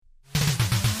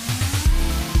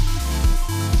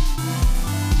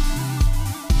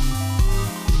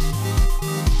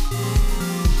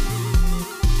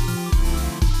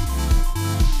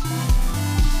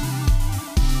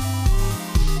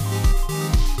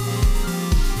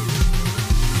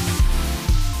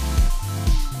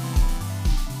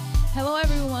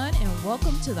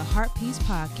welcome to the Heart Piece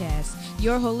Podcast,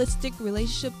 your holistic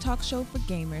relationship talk show for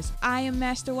gamers. I am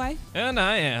Master Wife. And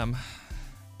I am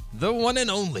the one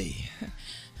and only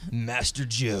Master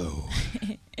Joe.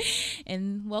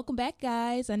 And welcome back,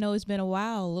 guys. I know it's been a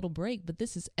while, a little break, but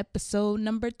this is episode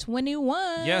number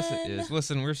 21. Yes, it is.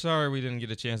 Listen, we're sorry we didn't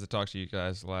get a chance to talk to you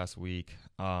guys last week.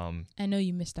 I know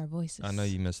you missed our voices. I know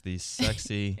you missed these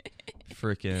sexy,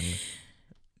 freaking,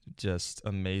 just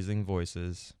amazing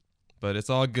voices. But it's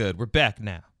all good. We're back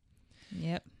now.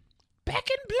 Yep. Back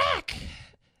in black.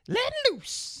 Let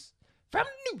loose from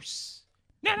noose.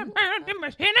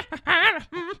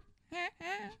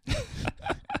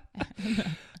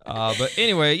 But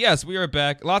anyway, yes, we are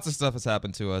back. Lots of stuff has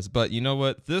happened to us. But you know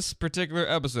what? This particular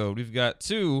episode, we've got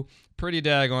two pretty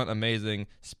daggone amazing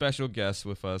special guests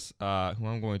with us who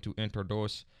I'm going to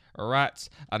introduce. All right.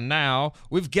 And now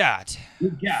we've got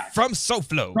from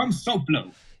SoFlo.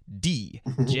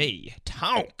 DJ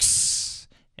Tonks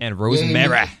and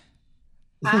Rosemary.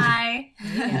 Hi.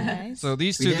 Hey, So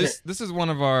these two, this is one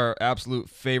of our absolute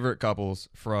favorite couples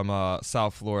from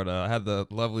South Florida. I had the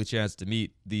lovely chance to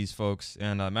meet these folks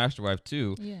and Master Wife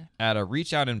too at a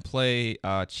Reach Out and Play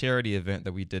charity event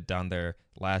that we did down there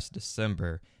last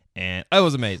December. And it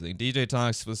was amazing. DJ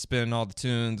Tonks was spinning all the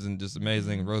tunes and just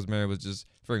amazing. Rosemary was just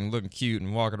freaking looking cute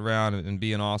and walking around and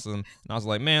being awesome. And I was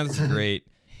like, man, this is great.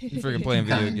 Freaking playing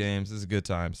video games. This is good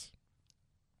times.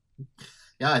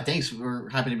 Yeah, thanks. We're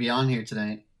happy to be on here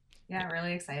tonight. Yeah,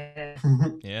 really excited.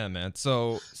 Yeah, man.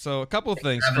 So a couple of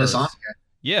things Having us first. on here.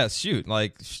 Yeah, shoot.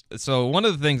 So one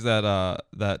of the things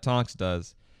that Tonks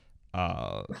does,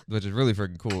 which is really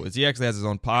freaking cool, is he actually has his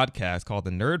own podcast called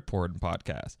the Nerd Porn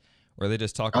Podcast, where they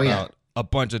just talk about a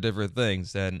bunch of different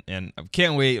things. And I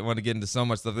can't wait. I want to get into so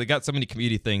much stuff. They got so many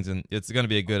community things, and it's going to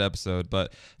be a good episode.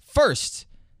 But first,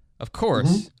 of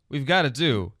course, we've got to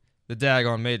do the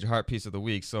daggone major heart piece of the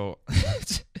week. So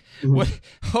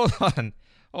hold on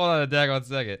a daggone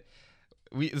second.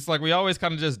 It's like we always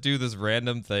kind of just do this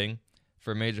random thing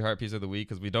for major heart piece of the week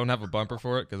because we don't have a bumper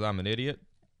for it because I'm an idiot.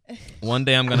 One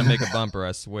day I'm gonna make a bumper,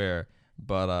 I swear.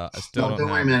 But I still don't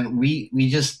worry, man. We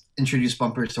just introduced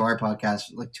bumpers to our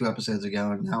podcast like 2 episodes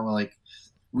ago, and now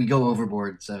we go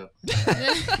overboard. So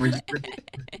we're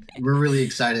really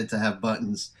excited to have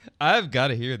buttons. I've got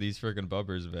to hear these freaking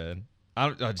bumpers, man.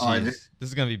 Jeez, this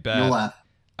is gonna be bad. You'll laugh.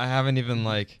 I haven't even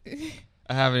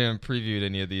previewed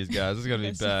any of these guys. This is gonna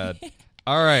be bad.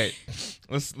 All right,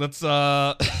 let's see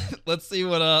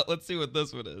what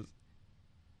this one is.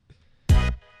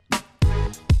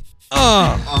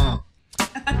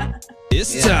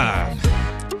 It's time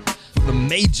for the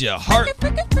major heart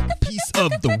piece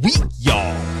of the week,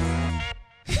 y'all.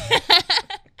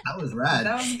 That was rad.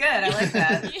 That was good. I like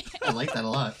that. I like that a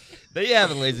lot. There you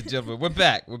have it, ladies and gentlemen. We're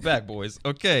back, boys.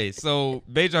 Okay, so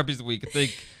major heart piece of the week. I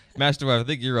think Master Wife, I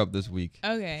think you're up this week.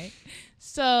 Okay.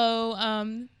 So,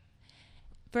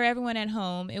 for everyone at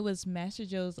home, it was Master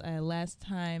Joe's last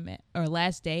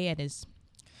day at his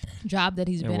job that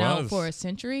he's been out for a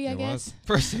century, I guess.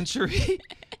 For a century?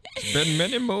 It's been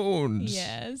many moons.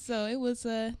 Yeah, so it's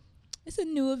a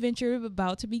new adventure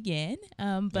about to begin.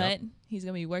 But he's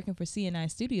going to be working for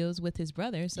CNI Studios with his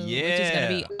brother, so which is going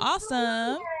to be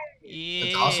awesome. Yeah.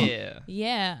 That's awesome.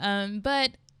 Yeah.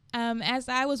 But as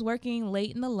I was working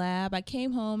late in the lab, I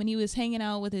came home and he was hanging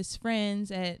out with his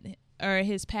friends or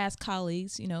his past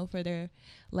colleagues, for their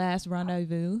last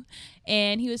rendezvous.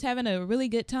 And he was having a really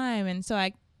good time. And so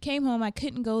I came home. I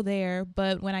couldn't go there.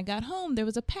 But when I got home, there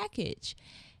was a package.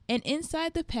 And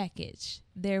inside the package,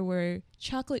 there were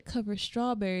chocolate-covered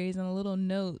strawberries and a little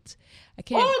note. I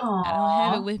don't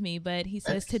have it with me, but he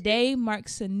says, "Today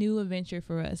marks a new adventure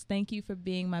for us. Thank you for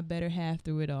being my better half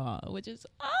through it all," which is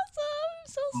awesome.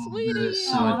 So sweet of you.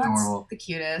 So adorable. That's the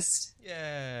cutest.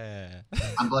 Yeah.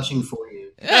 I'm blushing for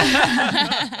you.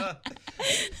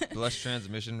 Blush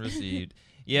transmission received.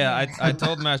 Yeah, I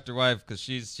told Master Wife because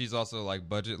she's also like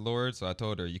budget lord, so I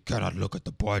told her you cannot look at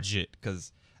the budget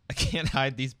because I can't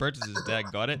hide these purchases. Dad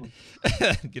got it.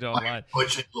 Get online.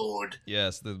 Budget lord.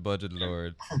 Yes, the budget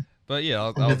lord. But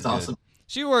yeah, That's awesome.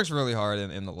 She works really hard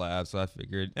in the lab, so I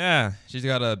figured, she's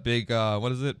got a big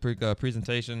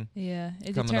presentation. Yeah,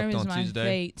 it coming up determines on my Tuesday.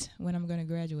 fate when I'm going to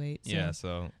graduate. So. Yeah,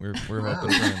 so we're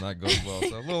hoping that goes well.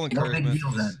 So a little No big encouragement.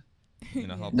 deal then.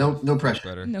 Help No pressure.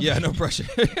 better. No No pressure.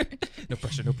 No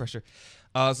pressure.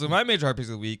 So my major heart piece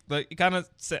of the week, like kind of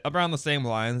around the same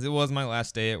lines. It was my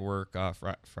last day at work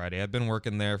Friday. I've been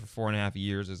working there for 4.5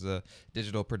 years as a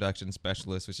digital production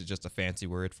specialist, which is just a fancy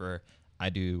word for I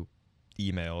do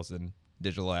emails and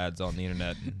digital ads on the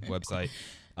internet and website.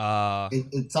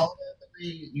 It's all the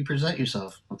way you present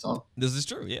yourself. That's all. This is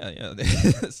true. Yeah.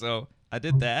 So I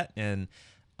did that, and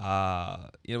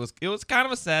It was kind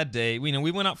of a sad day.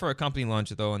 We went out for a company lunch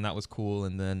though, and that was cool.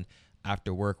 And then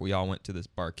after work, we all went to this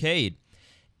barcade,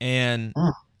 and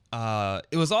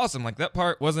it was awesome. Like that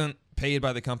part wasn't paid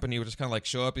by the company. We just kind of like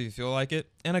show up if you feel like it.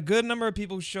 And a good number of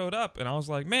people showed up, and I was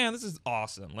like, man, this is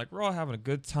awesome. Like we're all having a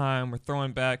good time. We're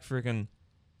throwing back freaking,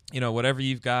 whatever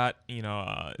you've got. It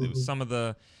was some of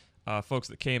the folks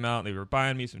that came out. They were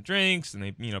buying me some drinks, and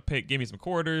they gave me some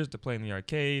quarters to play in the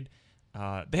arcade.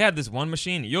 They had this one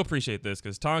machine. You'll appreciate this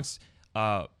because Tonks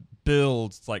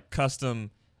builds like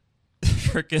custom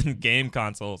freaking game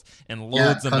consoles and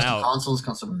loads them custom out. Consoles,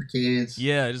 custom arcades.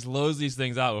 Yeah, it just loads these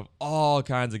things out with all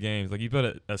kinds of games. Like you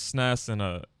built a SNES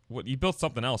and you built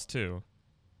something else too.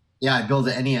 Yeah, I built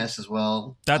an NES as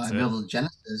well. I built a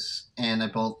Genesis, and I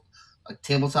built a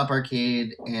tabletop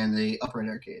arcade and the upright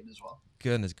arcade as well.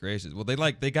 Goodness gracious! Well,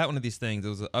 they got one of these things. It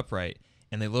was an upright,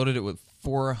 and they loaded it with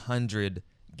 400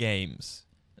 games.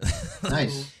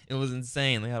 Nice. It was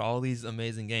insane. They had all these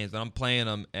amazing games, but I'm playing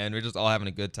them, and we're just all having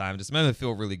a good time. Just made me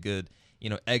feel really good.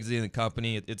 Exiting the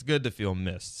company, it's good to feel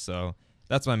missed. So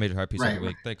that's my major heart piece of the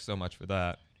week. Thanks so much for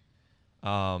that.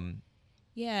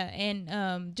 Yeah,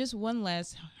 and just one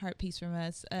last heart piece from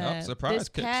us. Surprise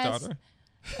Kickstarter.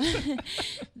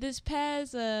 This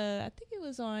past, I think it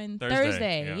was on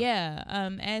Thursday. Yeah.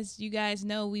 As you guys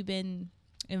know, we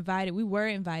were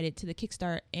invited to the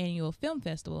Kickstart annual film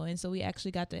festival, and so we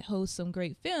actually got to host some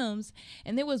great films.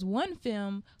 And there was one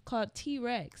film called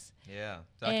T-Rex. Yeah,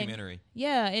 documentary.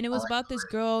 And it was about this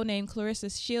girl named Clarissa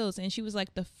Shields, and she was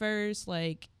like the first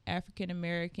like African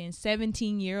American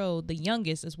 17-year-old, the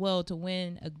youngest as well, to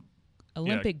win a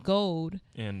Olympic gold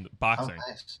in boxing. Oh,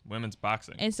 nice. Women's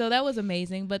boxing. And so that was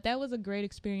amazing, but that was a great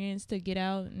experience to get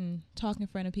out and talk in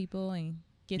front of people and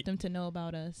get them to know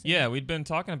about us. Yeah, we'd been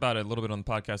talking about it a little bit on the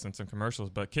podcast and some commercials,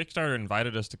 but Kickstarter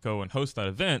invited us to go and host that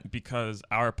event because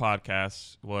our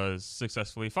podcast was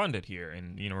successfully funded here,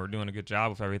 and we're doing a good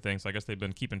job with everything. So I guess they've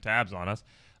been keeping tabs on us.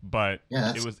 But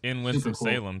it was in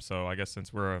Winston-Salem, cool. So I guess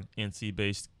since we're a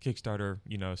NC-based Kickstarter,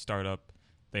 startup,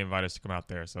 they invited us to come out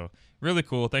there. So really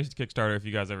cool. Thanks to Kickstarter if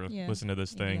you guys ever listen to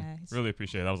this thing. Yeah, really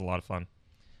appreciate it. That was a lot of fun.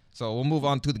 So we'll move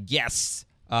on to the guests.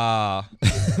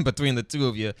 Between the two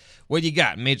of you, what do you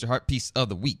got? Major heart piece of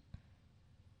the week.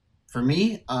 For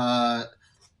me,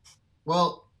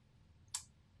 well,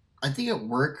 I think at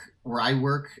work where I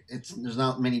work, there's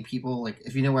not many people. Like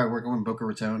if you know where I work, I'm in Boca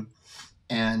Raton,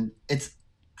 and it's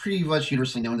pretty much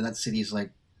universally known that that city is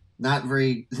like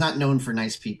it's not known for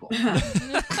nice people.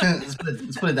 let's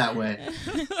put it that way.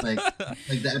 Like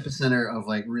the epicenter of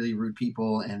like really rude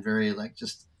people and very like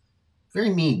just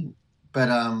very mean. But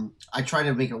I try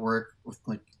to make it work with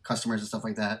like customers and stuff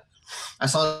like that. I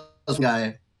saw this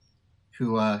guy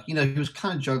who, he was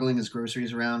kind of juggling his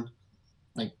groceries around.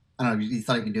 Like, I don't know, he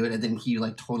thought he could do it, and then he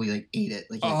like totally like ate it.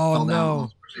 Like, he fell down on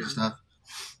his groceries and stuff.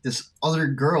 This other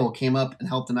girl came up and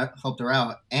helped her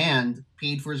out, and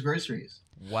paid for his groceries.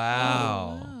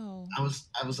 Wow. Oh, wow.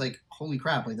 I was like, holy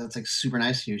crap! Like that's like super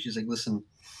nice of you. She's like, listen,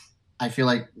 I feel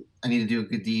like I need to do a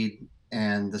good deed,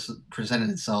 and this presented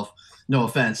itself. No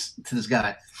offense to this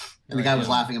guy. And the guy was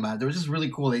laughing about it. It was just really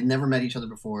cool. They never met each other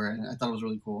before, and I thought it was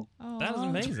really cool. That is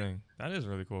amazing. That is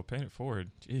really cool. Paying it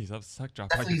forward. Jeez, that was such a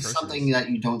definitely something that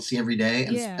you don't see every day,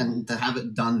 and to have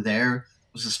it done there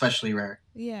was especially rare.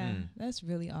 Yeah, that's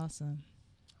really awesome.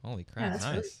 Holy crap, nice.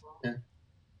 Really cool.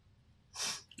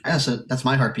 Yeah, so that's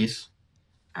my heart piece.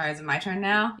 All right, is it my turn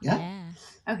now? Yeah.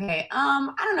 Okay.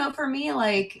 I don't know. For me,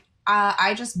 like,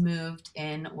 I just moved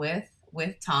in with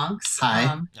Tonks.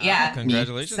 Hi. Yeah.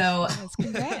 Congratulations. So,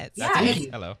 Congrats. Yeah.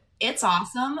 Hello. It's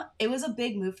awesome. It was a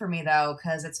big move for me though,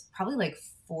 because it's probably like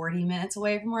 40 minutes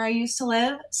away from where I used to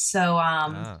live. So,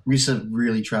 we used to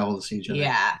really travel to see each other.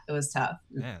 Yeah, it was tough.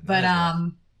 Man, but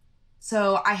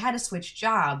so I had to switch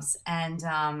jobs, and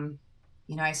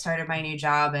I started my new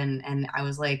job, and I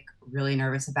was like really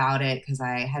nervous about it because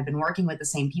I had been working with the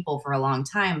same people for a long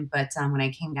time. But when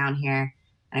I came down here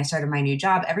and I started my new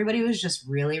job, everybody was just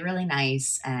really, really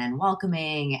nice and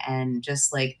welcoming and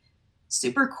just like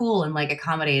super cool and like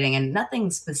accommodating, and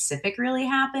nothing specific really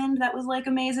happened that was like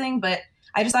amazing. But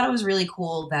I just thought it was really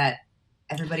cool that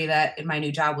everybody that in my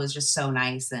new job was just so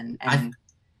nice. And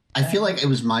I feel like it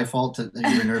was my fault that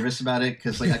you were nervous about it,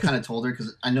 because like I kind of told her,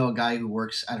 because I know a guy who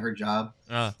works at her job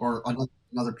or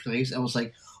another place, and I was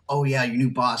like, oh yeah, your new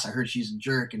boss, I heard she's a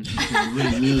jerk and she's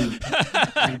really mean.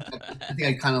 I think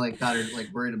I kind of like got her like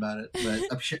worried about it, but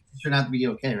I'm sure it turned out to be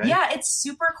okay, right? Yeah, it's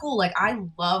super cool. Like I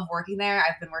love working there.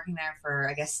 I've been working there for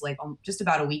I guess like just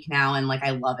about a week now, and like I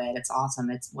love it. It's awesome.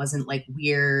 It wasn't like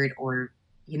weird or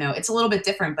it's a little bit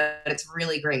different, but it's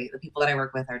really great. The people that I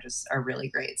work with are really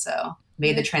great. So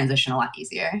made the transition a lot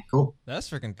easier. Cool. That's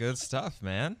freaking good stuff,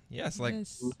 man. Yeah, it's like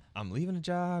Yes. I'm leaving a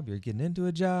job, you're getting into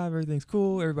a job, everything's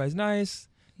cool, everybody's nice.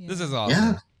 Yeah. This is awesome.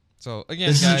 Yeah. So again,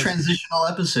 This guys, is a transitional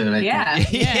episode, I Yeah.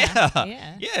 think.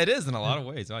 Yeah, it is in a lot of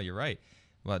ways. Oh, you're right.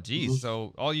 Well, geez.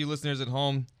 So all you listeners at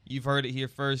home, you've heard it here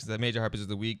first. The Major Harpers of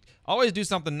the Week. Always do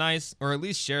something nice, or at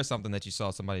least share something that you saw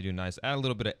somebody do nice. Add a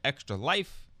little bit of extra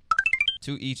life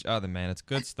to each other, man. It's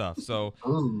good stuff. So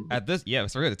Ooh. at this, yeah,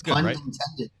 it's good. It's good, Pun right?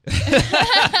 intended.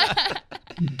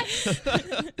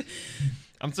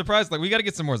 I'm surprised. Like, we got to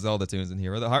get some more Zelda tunes in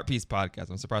here. We're the Heart Piece podcast.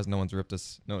 I'm surprised no one's ripped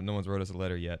us. No one's wrote us a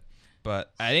letter yet.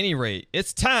 But at any rate,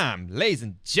 it's time, ladies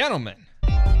and gentlemen.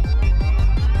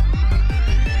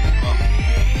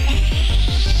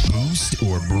 Boost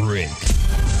or break.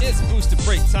 It's Boost or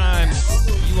Break time.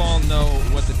 You all know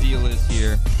what the deal is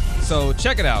here. So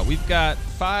check it out. We've got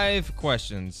 5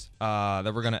 questions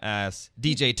that we're going to ask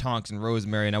DJ Tonks and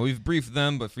Rosemary. Now, we've briefed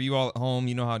them, but for you all at home,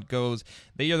 you know how it goes.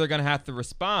 They're either going to have to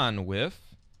respond with...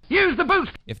 Use the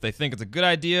boost. If they think it's a good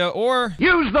idea, or...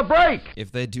 Use the brake.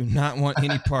 If they do not want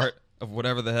any part of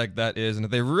whatever the heck that is, and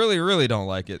if they really, really don't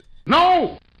like it.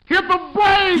 No. Hit the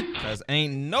brake. Because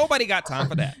ain't nobody got time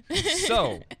for that.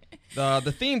 So...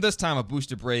 The theme this time of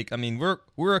Booster Break, I mean,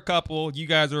 we're a couple. You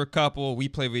guys are a couple. We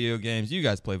play video games. You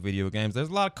guys play video games. There's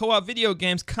a lot of co-op video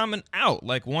games coming out.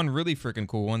 Like one really freaking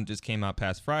cool one just came out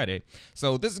past Friday.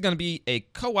 So this is going to be a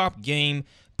co-op game,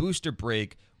 Booster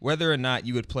Break, whether or not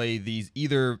you would play these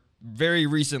either very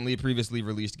recently, previously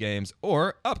released games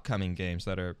or upcoming games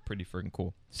that are pretty freaking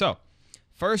cool. So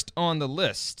first on the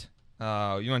list, you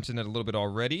mentioned it a little bit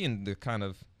already in the kind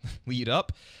of lead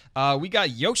up. We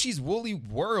got Yoshi's Woolly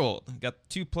World. Got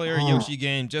the 2-player Yoshi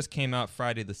game. Just came out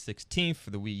Friday the 16th for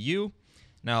the Wii U.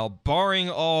 Now, barring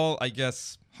all, I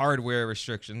guess, hardware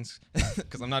restrictions,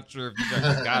 because I'm not sure if you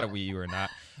guys got a Wii U or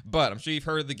not, but I'm sure you've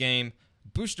heard of the game.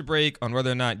 Booster Break on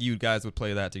whether or not you guys would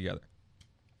play that together.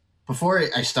 Before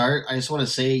I start, I just want to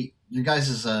say your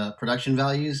guys' production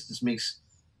values just makes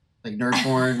like nerd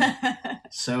porn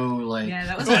so like Yeah,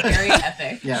 that was very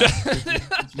epic. yeah.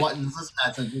 Man,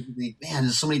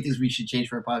 there's so many things we should change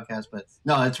for our podcast, but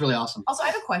no, it's really awesome. Also, I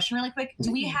have a question really quick.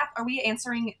 Are we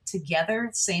answering together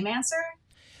same answer?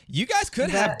 You guys could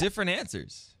have different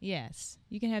answers. Yes,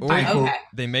 you can have. Or Fine, okay.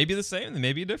 they may be the same, they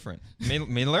may be different.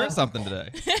 May learn something today.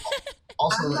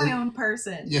 Also, I'm my own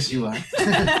person. yes, you are.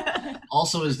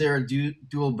 Also, is there a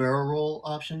dual barrel roll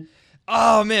option?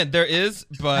 Oh man, there is,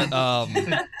 but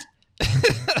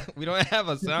we don't have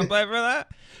a soundbite for that.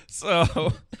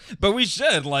 So, but we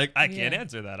should. Like, I can't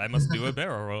answer that. I must do a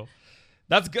barrel roll.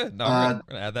 That's good. No, we're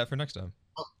gonna add that for next time.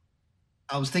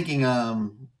 I was thinking,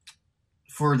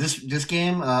 for this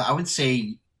game, I would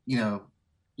say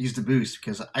use the boost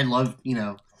because I love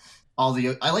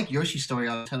I like Yoshi's Story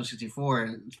on Nintendo 64,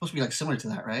 and it's supposed to be like similar to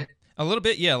that, right? A little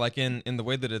bit, yeah. Like in the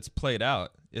way that it's played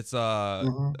out, it's a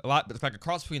lot. It's like a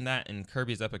cross between that and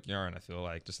Kirby's Epic Yarn. I feel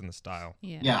like just in the style.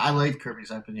 Yeah, I like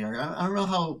Kirby's Epic Yarn. I don't know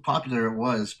how popular it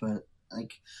was, but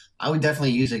like I would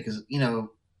definitely use it because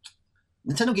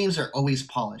Nintendo games are always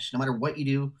polished. No matter what you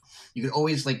do, you could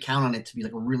always like count on it to be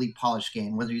like a really polished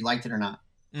game, whether you liked it or not.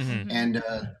 Mm-hmm. And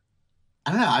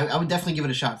I don't know. I would definitely give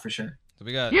it a shot for sure. So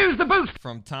we got Use the boost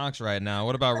from Tonks right now.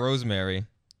 What about Rosemary?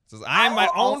 Says I'm my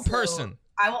own person.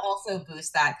 I will also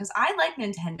boost that because I like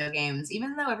Nintendo games,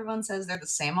 even though everyone says they're the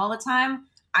same all the time.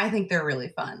 I think they're really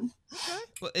fun.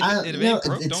 Well, if it ain't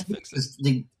broke, don't fix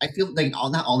it. I feel like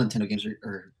not all Nintendo games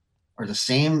are the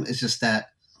same. It's just that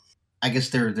I guess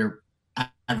they're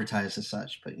advertised as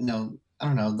such. But I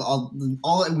don't know.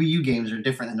 All Wii U games are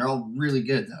different, and they're all really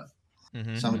good though.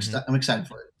 Mm-hmm, so I'm excited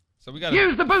for it. So we got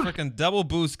Use the boost. Freaking double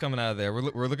boost coming out of there.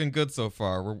 We're looking good so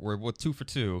far. We're 2 for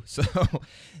 2. So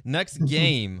next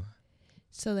game.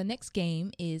 So the next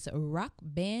game is Rock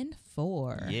Band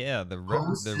 4. Yeah, the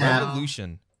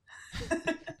Revolution.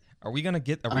 Are we gonna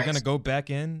go back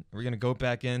in? Are we gonna go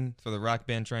back in for the Rock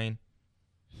Band train?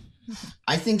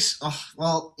 I think so.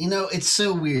 Well, it's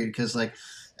so weird because like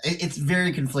it's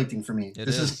very conflicting for me.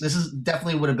 This is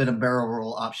definitely would have been a barrel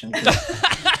roll option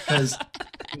because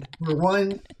for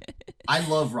one, I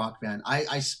love Rock Band.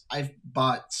 I've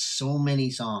bought so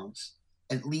many songs,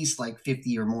 at least like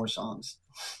 50 or more songs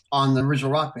on the original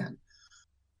Rock Band.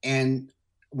 And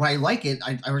when I like it,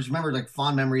 I remember like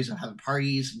fond memories of having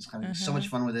parties and having so much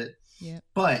fun with it. Yeah.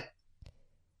 But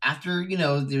after,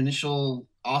 the initial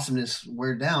awesomeness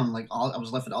wore down, like I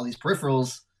was left with all these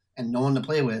peripherals and no one to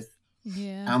play with.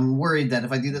 Yeah. I'm worried that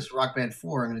if I do this Rock Band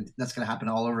 4, that's going to happen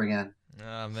all over again.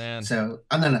 Oh, man. So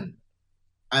I'm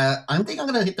think I'm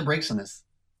going to hit the brakes on this.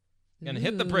 Gonna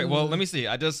hit the brake. Well, let me see.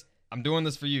 I just I'm doing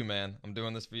this for you, man. I'm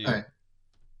doing this for you. All right.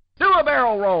 Do a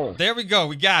barrel roll. There we go.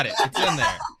 We got it. It's in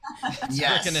there. It's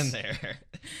Yes. freaking in there.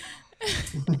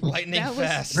 Lightning That was,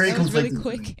 fast. Very that was really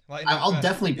conflicting. quick. Lightning I'll fast.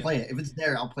 definitely play it. If it's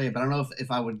there, I'll play it. But I don't know if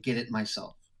I would get it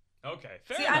myself. Okay,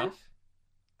 fair See, enough.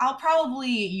 I'll probably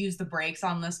use the brakes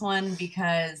on this one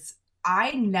because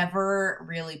I never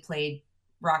really played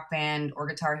Rock Band or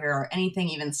Guitar Hero or anything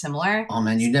even similar. Oh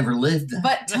man, you never lived.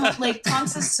 But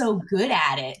Tonks is so good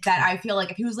at it that I feel like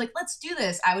if he was like, "Let's do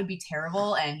this," I would be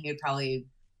terrible, and he would probably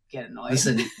get annoyed.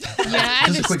 Listen, I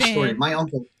just a quick story.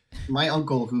 understand. My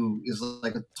uncle, who is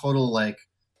like a total like,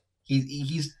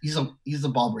 he's a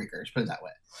ball breaker. Let's put it that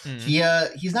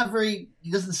way. He's not very.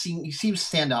 He seems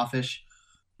standoffish,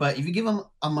 but if you give him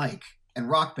a mic and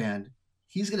Rock Band,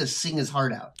 he's gonna sing his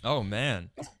heart out. Oh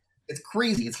man. It's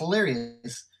crazy. It's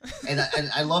hilarious, and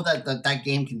I love that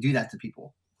game can do that to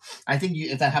people. I think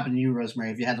if that happened to you,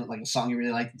 Rosemary, if you had like a song you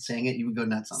really liked and sang it, you would go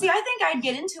nuts on See, it. I think I'd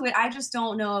get into it. I just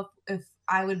don't know if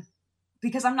I would,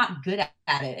 because I'm not good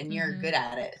at it, and you're good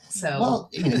at it. So Well,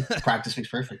 practice makes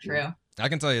perfect. true. I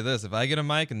can tell you this: if I get a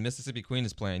mic and Mississippi Queen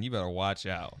is playing, you better watch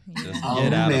out. Just Oh,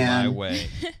 get out man. of my way.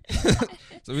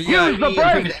 So we Use got the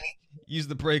brake. use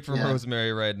the break from Yeah.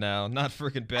 Rosemary right now. Not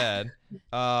freaking bad.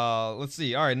 Let's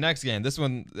see. All right, next game. This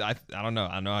one, I don't know.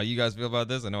 I know how you guys feel about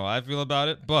this. I know how I feel about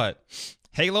it. But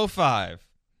Halo 5,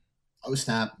 Oh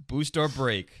snap! boost or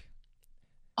break?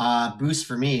 Boost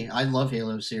for me. I love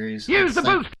Halo series. Use the It's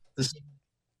like boost.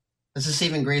 It's a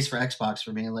saving grace for Xbox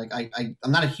for me. Like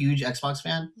I'm not a huge Xbox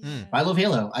fan, Hmm. but I love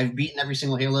Halo. I've beaten every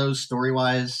single Halo story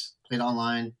wise. Played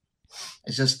online.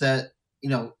 It's just that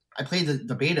I played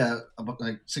the beta about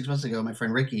like 6 months ago. My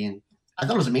friend Ricky, and I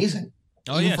thought it was amazing.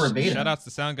 Oh Even yeah, for a beta. shout outs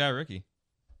to sound guy Ricky.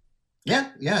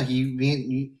 Yeah.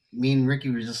 Me and Ricky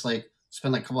were just like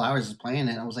spent like a couple hours just playing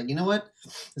it. I was like, you know what?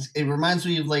 It reminds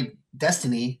me of like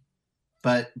Destiny,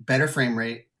 but better frame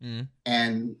rate Mhm.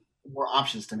 and more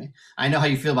options to me. I know how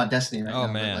you feel about Destiny right Oh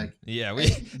now. man, But like yeah, we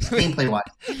gameplay wise,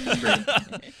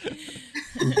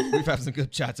 we've had some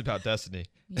good chats about Destiny.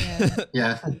 Yeah.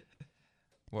 yeah.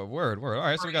 Well, word. All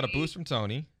right, so we got a boost from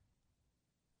Tony.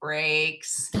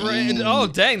 Breaks. Oh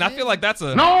dang, I feel like that's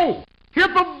a No! Hit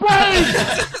the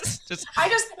brake! just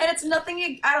And it's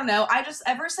nothing. I don't know.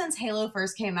 Ever since Halo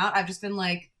first came out, I've just been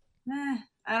like, I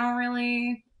don't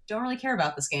really care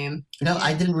about this game.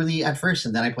 I didn't really at first,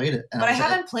 and then I played it. And But I was like,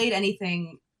 haven't played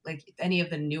anything like any of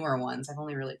the newer ones. I've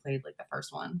only really played like the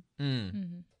first one.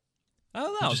 Mhm. I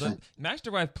don't know. Interesting. Max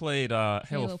and wife played Halo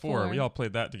Halo 4. 4. We all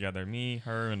played that together. Me,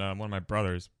 her, and one of my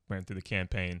brothers went through the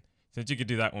campaign. Since you could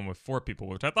do that one with 4 people,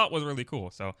 which I thought was really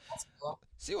cool. So That's cool.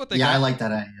 see what they yeah, got. I like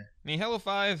that idea. I mean, Halo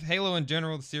 5, Halo in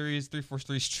general, the series,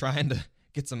 343's trying to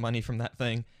get some money from that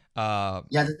thing. Yeah,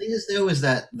 the thing is though is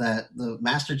that the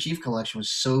Master Chief collection was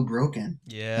so broken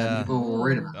that Yeah, people were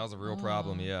worried about. that was a real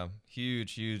problem. Oh. Yeah,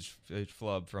 huge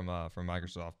flub from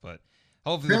Microsoft, but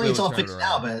hopefully Apparently, it's they'll all turn it fixed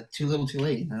now, around. but too little, too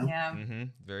late. Yeah. Mm-hmm.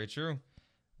 Very true.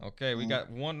 Okay, we Mm. got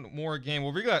one more game.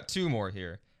 Well, we got 2 more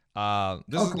here.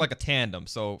 This is Okay. like a tandem.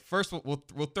 So first,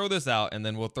 we'll throw this out, and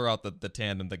then we'll throw out the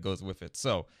tandem that goes with it.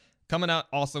 So coming out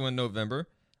also in November,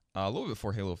 a little bit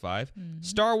before Halo 5, Mhm.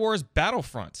 Star Wars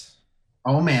Battlefront.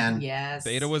 Oh man, Yes.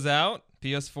 Beta was out,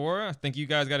 PS4. I think you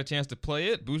guys got a chance to play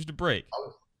it. Boost to break.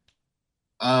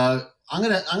 I'm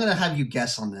gonna have you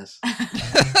guess on this. All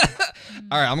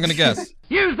right, I'm gonna guess.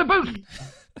 Use the boost.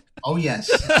 Oh yes,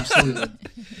 absolutely.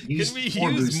 Can we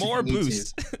more use boosts if more you need to.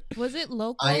 boost? Was it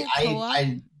local I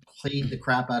co-op? played the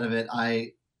crap out of it.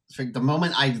 The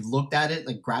moment I looked at it,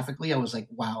 like graphically, I was like,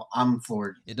 "Wow, I'm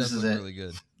floored. It This does is look it. really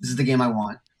good. This is the game I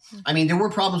want." Hmm. I mean, there were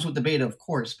problems with the beta, of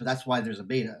course, but that's why there's a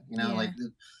beta. Yeah. Like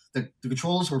the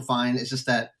controls were fine. It's just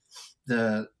that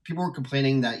the people were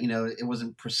complaining that it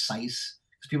wasn't precise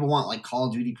because people want like Call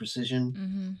of Duty precision.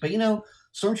 Mhm. But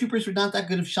stormtroopers were not that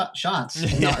good of shots in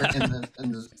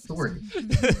the story. You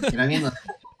know what I mean? Like,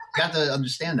 you got to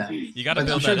understand that. You got to But I'm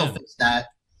build sure that they'll in. fix that.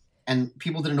 And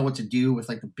people didn't know what to do with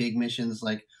like the big missions.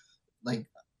 Like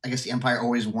I guess the Empire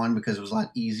always won because it was a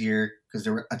lot easier because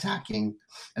they were attacking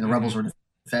and the rebels were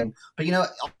defending. But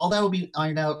all that will be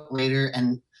ironed out later.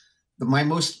 And my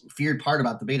most feared part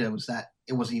about the beta was that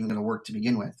it wasn't even going to work to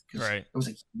begin with because Right. it was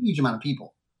a huge amount of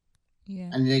people. Yeah.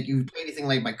 And like you play anything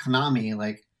like by Konami,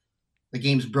 like the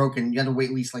game's broken, you had to wait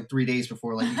at least like 3 days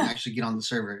before like you can actually get on the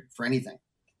server for anything.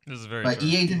 This is very But true.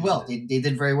 EA did well. They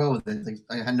did very well with it.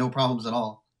 I had no problems at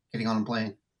all getting on and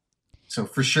playing. So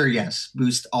for sure, yes,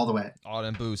 boost all the way. All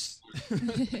them boosts.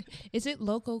 Is it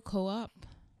local co-op?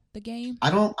 The game?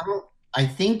 I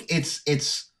think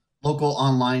it's local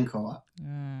online co-op.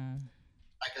 Mm.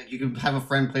 Like you can have a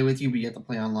friend play with you, but you have to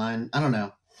play online. I don't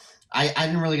know. I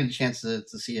didn't really get a chance to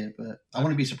see it, but I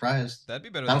wouldn't be surprised. That'd be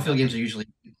better. Battlefield than games are usually.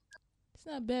 It's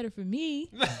not better for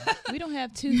me. We don't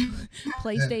have 2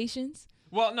 PlayStations.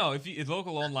 Well, no, if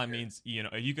local online means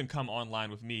you can come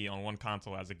online with me on one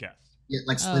console as a guest. Yeah,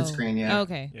 like split screen, yeah.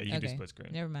 Okay. Yeah, you can do split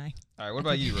screen. Never mind. All right, what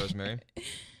about you, Rosemary?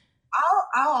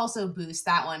 I'll also boost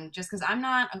that one just because I'm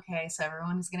not okay. So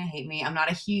everyone is gonna hate me. I'm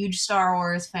not a huge Star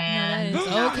Wars fan. No, that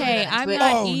is Not okay. really I'm into it.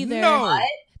 not either. No. What?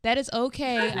 That is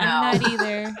okay. No. I'm not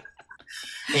either.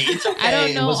 It's okay. I don't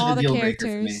It know wasn't all a the deal breaker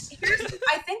for me. characters.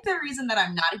 I think the reason that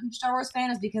I'm not a huge Star Wars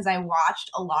fan is because I watched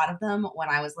a lot of them when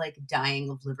I was like dying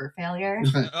of liver failure,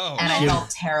 Oh, and I shit. felt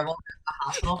terrible in the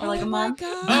hospital for like a Oh my month.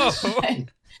 gosh. oh.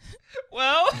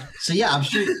 Well, So yeah, I'm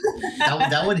sure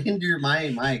that would hinder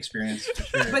my experience for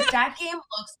sure. But that game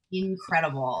looks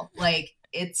incredible. Like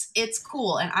it's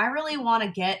cool, and I really want to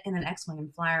get in an X-wing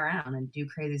and fly around and do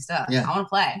crazy stuff. Yeah. I want to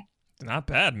play. Not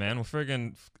bad, man. Well,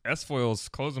 friggin' S-foils,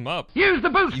 close them up. Use the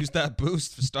boost. use that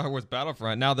boost for Star Wars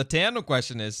Battlefront. Now, the tandem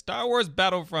question is Star Wars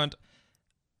Battlefront,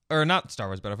 or not Star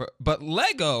Wars Battlefront, but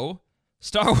Lego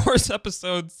Star Wars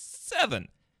Episode 7.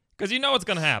 Because you know what's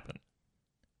going to happen.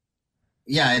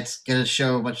 Yeah, it's gonna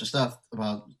show a bunch of stuff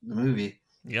about the movie.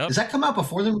 Yep. Does that come out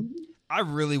before the movie? I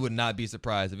really would not be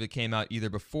surprised if it came out either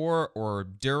before or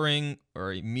during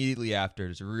or immediately after.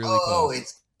 It's really close.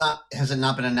 It's not. Has it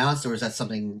not been announced, or is that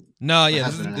something? No, It yeah,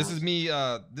 has this been is announced. me.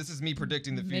 This is me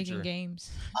predicting the Making future.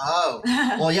 games. Oh,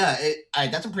 well, yeah.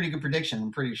 That's a pretty good prediction.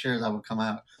 I'm pretty sure that would come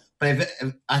out. But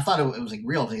if I thought it was like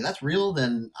real, if that's real,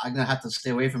 then I'm gonna have to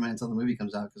stay away from it until the movie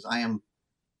comes out because I am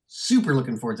super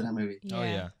looking forward to that movie. Oh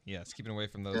yeah, yes. Keeping away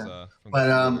from those. Yeah. From But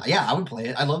those yeah, I would play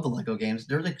it. I love the Lego games.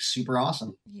 They're like super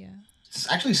awesome. Yeah.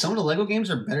 Actually, some of the Lego games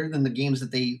are better than the games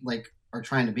that they like are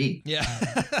trying to be, yeah.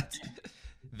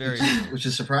 Very, true. which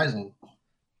is surprising.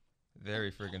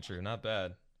 Very freaking true. Not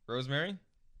bad. Rosemary.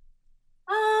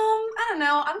 I don't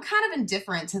know. I'm kind of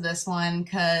indifferent to this one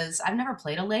because I've never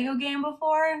played a Lego game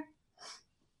before.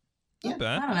 Not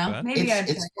bad. I don't not know. bad. Maybe I'd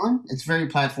It's fun. It's very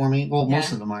platformy. Well, most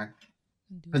Yeah. of them are,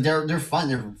 but they're fun.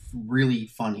 They're really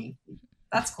funny.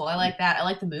 That's cool. I like that. I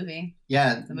like the movie.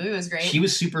 Yeah, The movie was great. she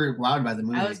was super wowed by the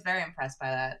movie. I was very impressed by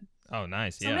that. Oh,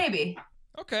 nice. So Yeah. maybe.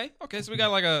 Okay. So we got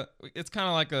like it's kind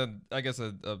of like I guess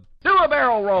a Do a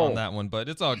barrel roll. on that one, but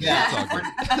it's all good. Yeah. It's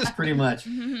all good. Pretty much.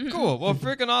 Cool. Well,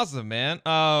 freaking awesome, man.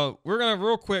 We're gonna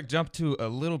real quick jump to a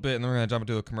little bit, and then we're gonna jump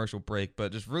into a commercial break,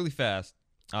 but just really fast.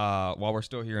 While we're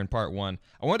still here in part 1,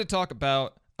 I wanted to talk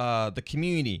about the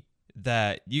community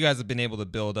that you guys have been able to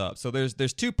build up. So there's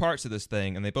 2 parts to this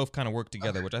thing, and they both kind of work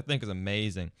together, which I think is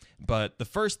amazing. But the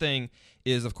first thing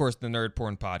is, of course, the Nerd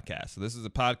Porn Podcast. So this is a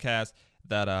podcast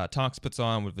that Tonks puts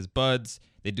on with his buds.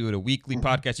 They do it a weekly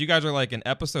podcast. You guys are like in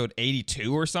episode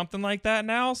 82 or something like that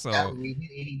now. So Yeah, we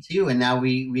hit 82, and now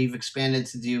we've expanded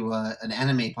to do an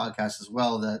anime podcast as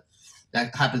well.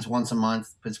 That happens once a month,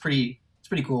 but it's pretty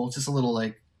cool. It's just a little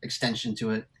like extension to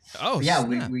it. oh But yeah,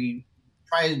 snap. we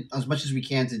try as much as we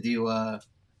can to do a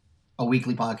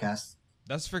weekly podcast.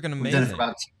 That's freaking We've done it amazing. for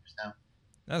about 2 years now.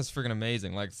 That's freaking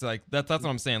amazing. Like, it's like that's what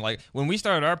I'm saying. Like when we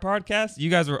started our podcast, you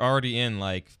guys were already in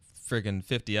like freaking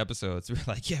 50 episodes. We were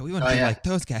like, yeah, we want to Oh, be yeah. like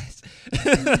those guys.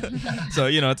 So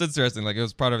it's interesting. Like it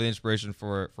was part of the inspiration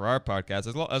for our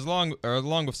podcast,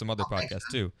 along with some other podcasts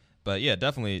too. But yeah,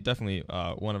 definitely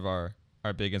one of our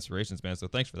big inspirations, man. So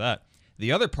thanks for that.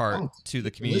 The other part to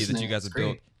the community that you guys have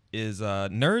built is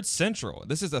Nerd Central.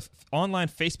 This is a online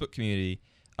Facebook community.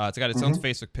 It's got its own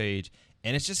Facebook page,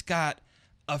 and it's just got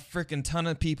a freaking ton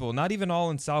of people. Not even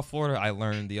all in South Florida. I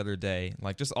learned the other day,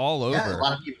 like just all over. Yeah, a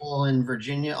lot of people in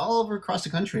Virginia, all over across the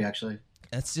country, actually.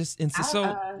 It's just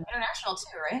International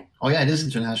too, right? Oh yeah, it is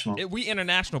international. we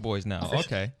international boys now.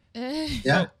 Okay.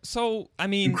 Yeah, So I you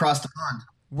mean, crossed the pond.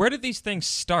 where did these things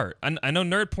start? I know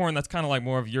Nerd Porn. That's kind of like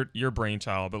more of your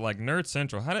brainchild, but like Nerd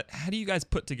Central. How do you guys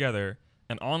put together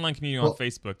an online community on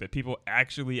Facebook that people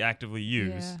actually actively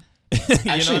use? Yeah.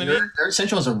 You Actually, know what I mean? Nerd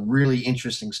Central is a really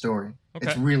interesting story. Okay.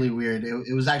 It's really weird.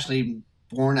 It was actually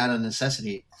born out of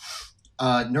necessity.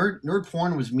 Nerd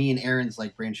Porn was me and Aaron's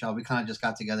like brainchild. We kind of just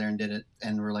got together and did it,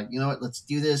 and we're like, you know what? Let's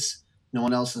do this. No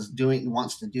one else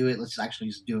wants to do it. Let's actually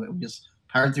just do it. We just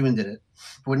powered through and did it.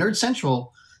 But with Nerd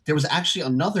Central, there was actually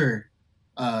another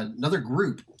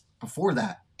group before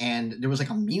that, and there was like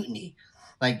a mutiny.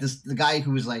 Like the guy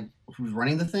who was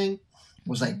running the thing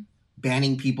was like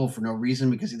banning people for no reason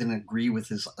because he didn't agree with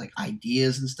his like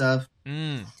ideas and stuff.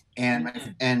 Mm.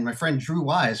 And my friend Drew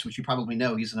Wise, which you probably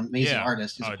know, he's an amazing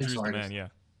artist. He's a Drew's pixel the artist. man, yeah.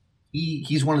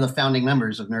 He's one of the founding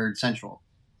members of Nerd Central,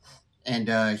 and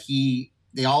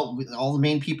all the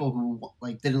main people who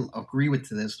like didn't agree with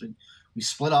this, we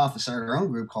split off and started our own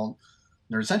group called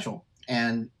Nerd Central.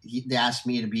 and they asked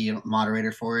me to be a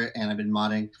moderator for it, and I've been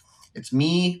modding. It's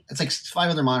me. It's like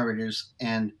 5 other moderators,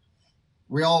 and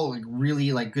we're all like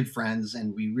really like good friends,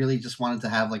 and we really just wanted to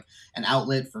have like an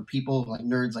outlet for people like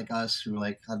nerds like us who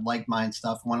like had like-minded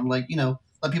stuff, want to like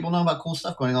let people know about cool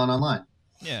stuff going on online.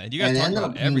 Yeah, and you guys talk ended about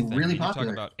up being everything. really You're popular.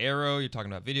 talking about Arrow, you're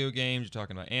talking about video games, you're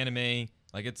talking about anime.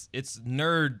 Like it's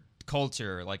nerd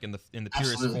culture, like in the purest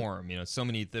Absolutely. form. So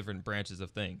many different branches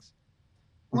of things.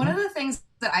 One of the things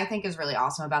that I think is really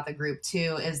awesome about the group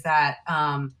too is that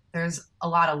there's a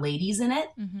lot of ladies in it.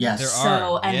 Mhm. Yes. There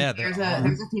So are. and Yeah, there's there are.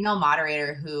 a female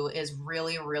moderator who is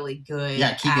really, really good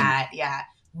Yeah, Keegan.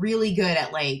 really good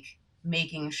at like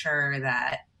making sure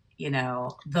that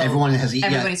Everyone has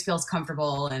everybody feels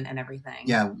comfortable and everything.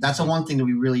 Yeah, that's the one thing that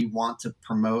we really want to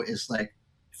promote is like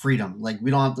freedom. Like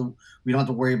we don't have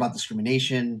to worry about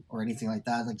discrimination or anything like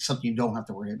that. Like something you don't have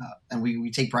to worry about, and we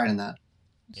take pride in that.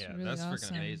 It's Yeah, really that's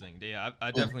awesome. freaking amazing. Yeah,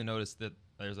 I definitely noticed that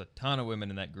there's a ton of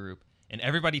women in that group, and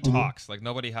everybody Mhm. talks. Like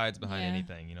nobody hides behind Yeah.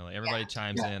 anything. Like everybody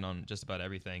chimes Yeah. in on just about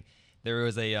everything. There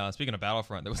was a speaking of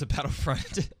Battlefront, there was a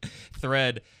Battlefront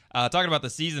thread talking about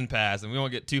the season pass, and we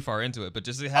won't get too far into it, but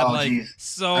just it had Oh, like geez.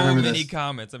 so I remember many this.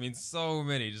 comments. I mean, so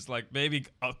many. Just like maybe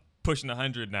pushing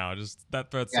 100 now. Just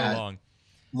that thread's Yeah. so long.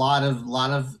 Lot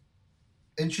of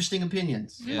interesting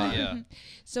opinions. Yeah, yeah.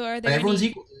 So are But there everyone's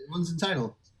any? equal. Everyone's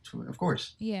entitled to it, of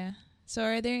course. Yeah. So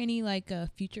are there any like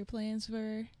future plans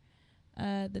for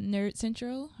the Nerd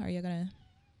Central? Are you gonna?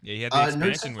 Yeah, you had the Nerd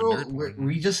expansion Central, with Nerd Porn.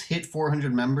 we just hit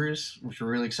 400 members, which we're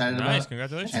really excited Nice, about.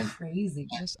 congratulations. That's crazy.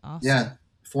 That's awesome. Yeah,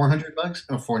 $400.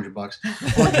 Oh, $400.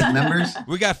 400 members.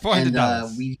 We got $400.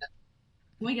 And we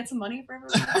Can we get some money for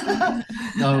everyone?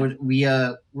 no,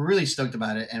 we're really stoked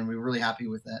about it, and we're really happy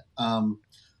with that.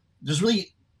 There's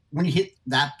really when you hit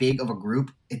that big of a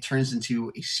group, it turns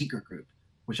into a secret group,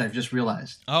 which I've just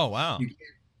realized. Oh, wow.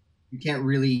 You can't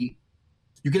really.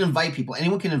 You can invite people.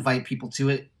 Anyone can invite people to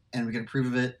it, and we can approve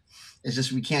of it. It's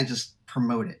just we can't just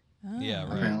promote it. Oh. Yeah,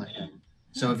 right. Apparently.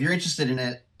 So if you're interested in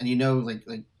it, and like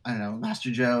I don't know,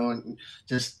 Master Joe, and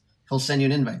just he'll send you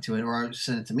an invite to it, or I'll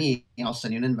send it to me, and I'll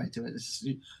send you an invite to it.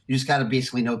 You just got to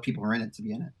basically know people are in it to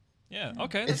be in it. Yeah,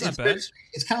 okay, that's It's not bad.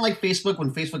 it's kind of like Facebook.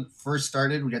 When Facebook first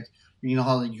started, we got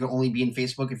how you can only be in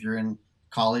Facebook if you're in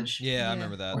college. Yeah, I Yeah.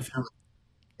 remember that. Or if you're-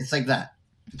 It's like that.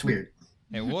 It's weird.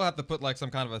 Hey, we'll have to put like some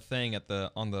kind of a thing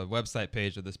on the website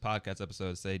page of this podcast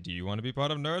episode. Say, do you want to be part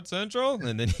of Nerd Central?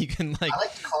 And then you can like, I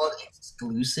like to call it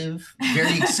exclusive,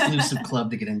 very exclusive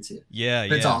club to get into. yeah,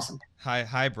 But it's yeah, awesome.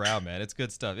 high brow, man. It's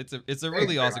good stuff. It's a Very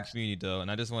really fair, awesome community though, and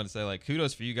I just wanted to say like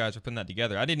kudos for you guys for putting that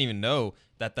together. I didn't even know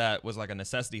that was like a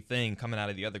necessity thing coming out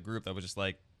of the other group that was just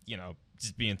like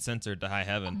just being censored to high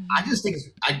heaven. I just think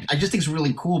it's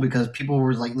really cool because people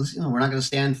were like, listen, we're not going to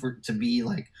stand to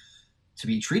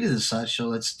be treated as such, so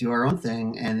let's do our own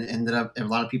thing, and it ended up a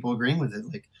lot of people agreeing with it.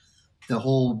 Like the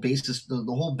whole basis, the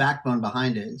whole backbone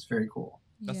behind it is very cool,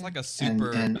 That's Yeah. like a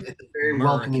super and it's a very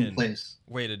welcoming American place.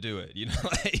 way to do it.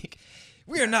 Like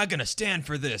we are not gonna stand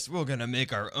for this. We're gonna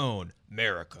make our own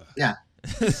America. Yeah.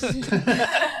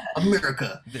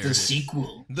 America, There the it is.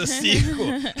 sequel. The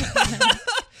sequel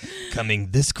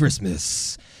coming this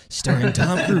Christmas, starring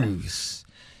Tom Cruise,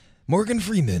 Morgan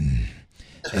Freeman,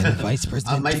 and Vice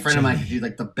President. My Dick friend of mine Cheney. could do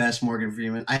like the best Morgan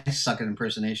Freeman. I suck at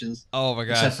impersonations, Oh my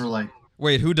except gosh! for like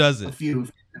Wait, who does a it? few.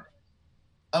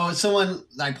 Oh, it's someone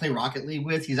that I play Rocket League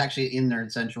with. He's actually in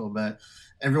Nerd Central, but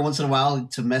every once in a while,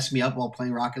 to mess me up while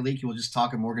playing Rocket League, he will just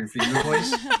talk in Morgan Freeman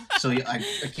voice. So I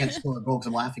can't score a goal because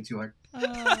I'm laughing too hard.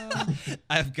 Oh.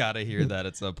 I've got to hear that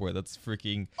at some point. That's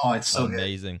freaking Oh, it's so good.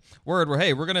 amazing. Word. Well,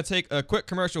 hey, we're gonna take a quick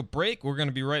commercial break. We're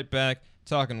gonna be right back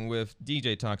talking with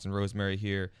DJ Tonks and Rosemary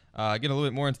here. Get a little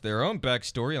bit more into their own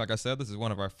backstory. Like I said, this is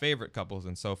one of our favorite couples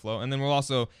in SoFlo, and then we'll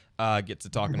also get to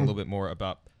talking a little bit more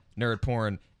about nerd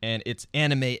porn and its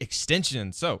anime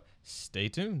extension. So stay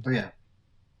tuned. Oh yeah.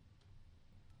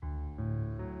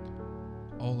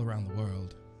 All around the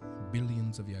world,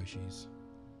 billions of Yoshis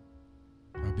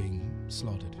are being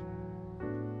slaughtered.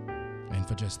 And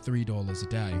for just $3 a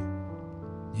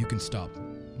day, you can stop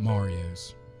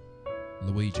Marios,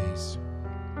 Luigis,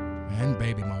 and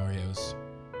baby Marios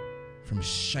from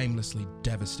shamelessly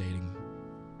devastating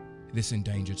this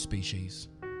endangered species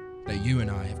that you and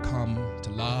I have come to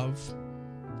love,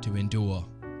 to endure.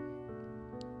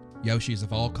 Yoshis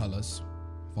of all colors,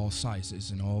 of all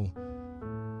sizes, and all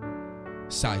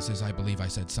sizes, I believe I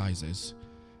said sizes,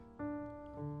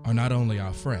 are not only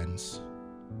our friends,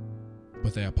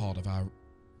 but they are part of our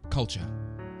culture.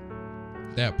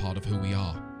 They're part of who we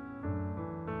are.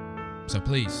 So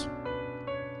please,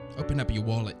 open up your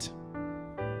wallet.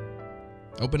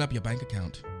 Open up your bank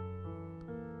account.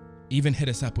 Even hit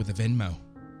us up with a Venmo.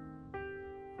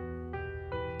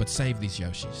 but save these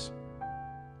Yoshis.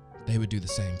 They would do the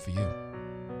same for you.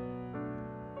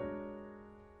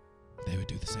 They would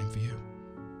do the same for you.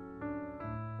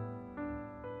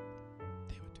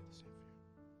 They would do the same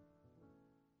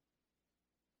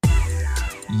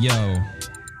for you. Yo,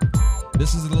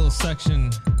 this is a little section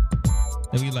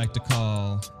that we like to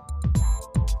call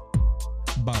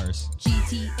bars.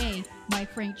 GTA,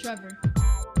 Mike, Frank, Trevor.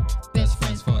 Best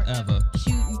friends forever.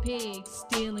 Shooting pigs,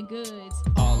 stealing goods.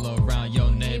 All around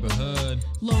your neighborhood.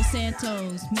 Los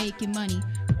Santos, making money.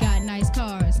 Got nice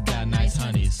cars, Got nice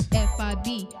honeys.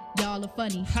 FIB, y'all are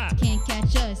funny. Ha. Can't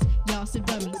catch us, y'all some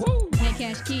dummies. Woo. Can't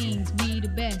catch kings, we the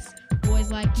best.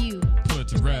 Boys like you, Put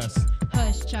to rest.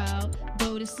 hush child,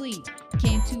 go to sleep.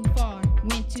 Came too far,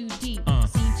 went too deep.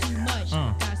 Seen too much,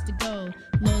 got to go.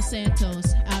 Los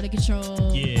Santos, out of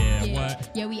control. Yeah, what?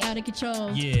 Yeah, we out of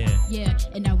control. Yeah. Yeah,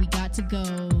 and now we got to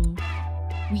go.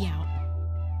 We out.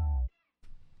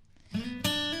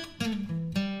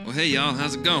 Well, hey y'all,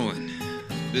 how's it going?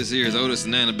 This here is Otis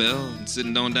and Annabelle,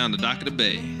 sitting on down the dock of the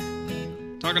bay,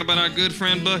 talking about our good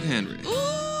friend Buck Henry. Ooh,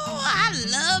 I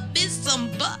love me some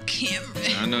Buck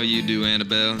Henry. I know you do,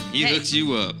 Annabelle. He Hey. hooks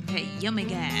you up. Hey, yummy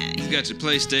guy. He's got your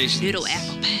PlayStation, Little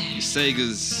apple your pie.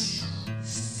 Segas,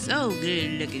 So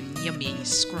good looking, yummy,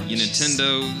 scrumptious. your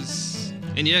Nintendos,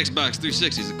 and your Xbox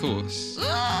 360s, of course.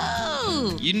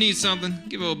 Ooh. You need something?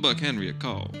 Give old Buck Henry a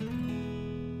call.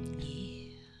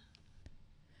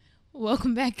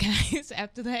 Welcome back, guys.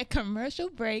 After that commercial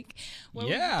break. where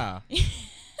we- Yeah.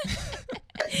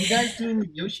 You guys doing the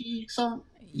Yoshi song?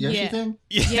 Yoshi Yeah. thing?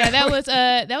 Yeah, that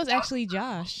was actually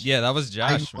Josh. Yeah, that was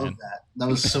Josh, I love man. that. That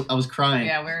was so. I was crying.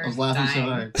 Yeah, we're I was laughing so dying.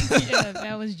 hard. Yeah,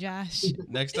 that was Josh.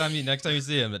 Next time you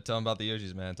see him, tell him about the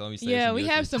Yoshis, man. Tell him you say Yeah, some we Yoshis.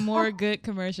 have some more good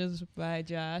commercials by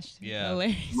Josh. Yeah.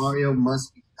 Hilarious. Mario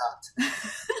must be stopped.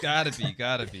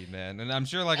 Gotta be, man. And I'm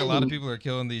sure like a lot of people are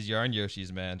killing these yarn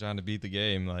Yoshis, man, trying to beat the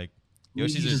game. Like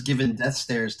Yoshi's Yoshis are just giving death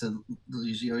stares to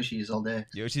these Yoshis all day.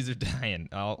 Yoshis are dying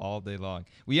all day long.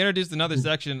 We introduced another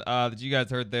section that you guys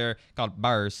heard there called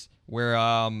bars, where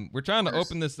we're trying to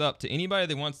open this up to anybody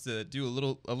that wants to do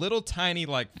a little tiny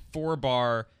like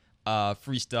 4-bar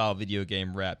freestyle video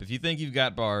game rap. If you think you've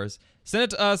got bars, send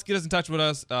it to us. Get us in touch with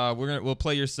us. We'll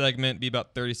play your segment. Be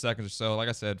about 30 seconds or so. Like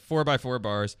I said, 4x4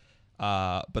 bars.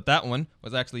 But that one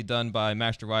was actually done by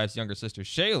Master Wife's younger sister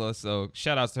Shayla. So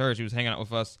shout outs to her. She was hanging out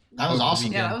with us. That was over the awesome.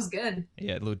 weekend. Yeah, that was good.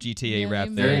 Yeah, a little GTA Yeah, rap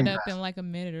we there. made it up in like a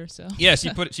minute or so. Yeah,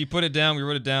 she put it down. We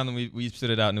wrote it down, and we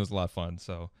spit it out, and it was a lot of fun.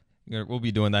 So we'll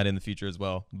be doing that in the future as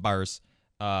well. Bars.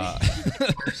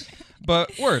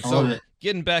 But word. I love So it.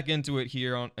 getting back into it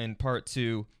here in part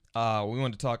 2, we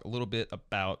wanted to talk a little bit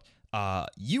about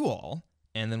you all,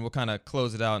 and then we'll kind of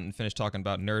close it out and finish talking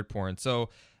about nerd porn. So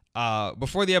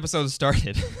before the episode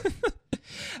started,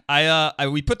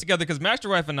 we put together, because Master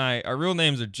Wife and I, our real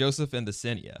names are Joseph and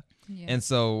Desenia. Yeah. And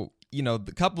so, you know,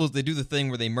 the couples, they do the thing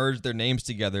where they merge their names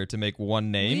together to make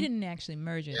one name. We didn't actually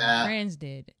merge it. Yeah. Our friends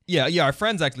did. Yeah, our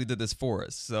friends actually did this for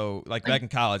us. So, like back in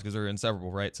college, because we were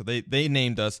inseparable, right? So they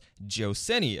named us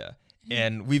Josenia,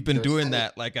 and we've been doing Josenia.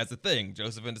 that like as a thing,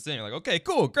 Joseph and Desenia. Like, okay,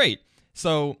 cool, great.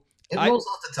 So It rolls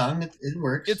off the tongue. It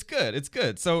works. it's good. It's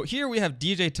good. So here we have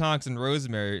DJ Tonks and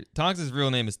Rosemary. Tonks' real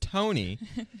name is Tony.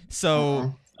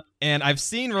 So, and I've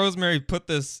seen Rosemary put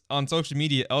this on social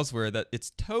media elsewhere that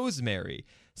it's Toesmary.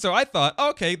 So I thought,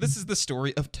 okay, this is the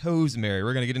story of Toesmary.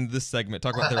 We're going to get into this segment,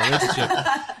 talk about their relationship.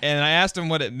 And I asked him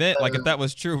what it meant, like if that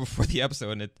was true before the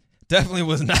episode, and it definitely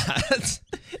was not.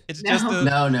 It's just a,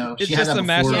 no. it's She had just that a before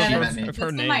master she Yeah, met me. of her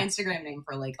That's been my name. Instagram name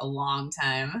for like a long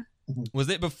time. Was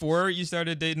it before you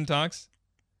started dating Tonks?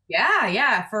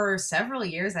 Yeah, for several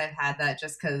years I've had that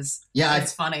just because Yeah,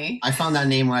 it's funny. I found that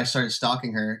name when I started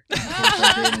stalking her.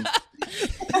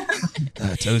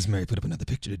 Toesmary put up another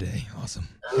picture today. Awesome.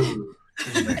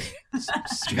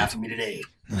 She got for me today.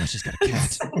 Oh, she's got a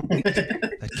cat.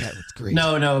 That cat looks great.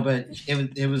 No, but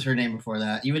it was her name before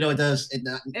that. Even though it does, It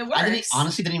I works.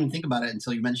 honestly didn't even think about it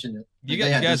until you mentioned it. You Like,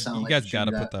 yeah, it does guys sound like it should got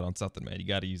to be put that on something, man. You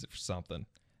got to use it for something.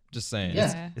 Just saying.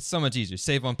 Yeah. It's so much easier.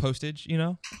 Save on postage, you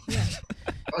know?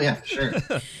 Oh yeah, for sure.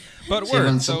 But Save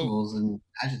on word. syllables and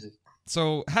adjectives.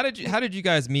 So how did you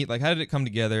guys meet? Like, how did it come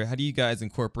together? How do you guys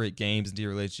incorporate games into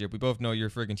your relationship? We both know you're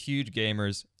friggin' huge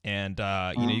gamers, and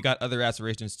you know you got other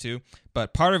aspirations too.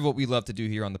 But part of what we love to do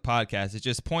here on the podcast is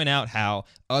just point out how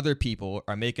other people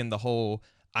are making the whole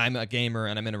 "I'm a gamer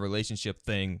and I'm in a relationship"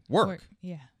 thing work.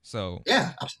 Yeah. So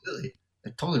Yeah, absolutely.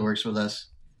 It totally works with us.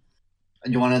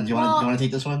 Do you want to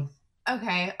take this one?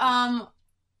 Okay.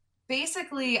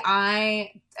 Basically,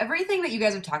 everything that you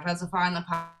guys have talked about so far on the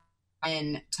podcast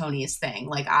in Tony's thing,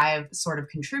 like I've sort of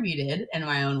contributed in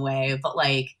my own way, but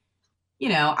like you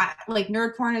know, like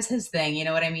nerd porn is his thing. You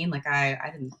know what I mean? Like I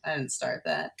didn't start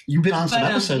that. You've been on some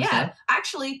episodes, yeah. though.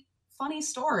 Actually, funny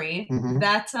story Mhm.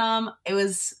 that it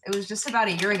was just about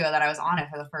a year ago that I was on it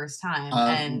for the first time,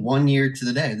 and 1 year to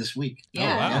the day this week.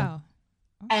 yeah, wow. Wow.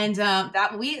 and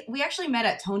that we actually met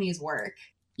at Tony's work.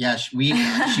 Yeah, she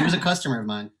was a customer of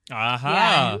mine. Aha.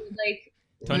 Yeah, and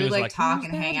we Tony would was like like, talk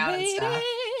and hang out and stuff.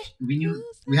 We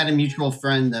had a mutual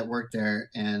friend that worked there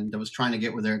and that was trying to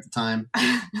get with her at the time,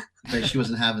 but she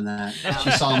wasn't having that.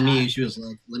 She saw me, she was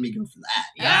like, "Let me go for that."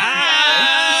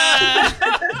 Yeah.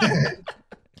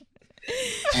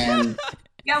 And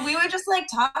Yeah, we would just like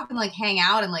talk and like hang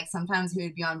out, and like sometimes he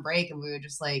would be on break and we would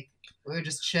just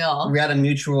chill. we had a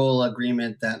mutual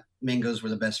agreement that mangoes were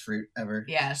the best fruit ever.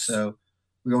 Yes. So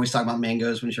we always talk about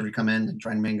mangoes when she would come in, like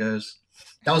trying mangoes.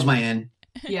 That was my in.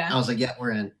 I Yeah. was like, yeah,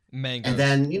 we're in. Mango. And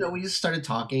then, we just started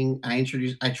talking. I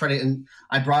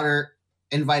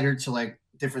invite her to like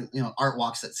different, art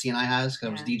walks that CNI has, because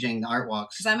I was DJing the art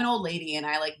walks. Because I'm an old lady and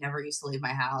I like never used to leave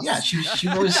my house. Yeah, she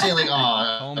would always say like, "Oh,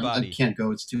 I Homebody. can't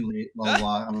go. It's too late." Blah blah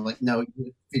blah. I'm like, "No,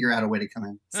 you figure out a way to come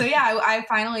in." So yeah, I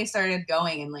finally started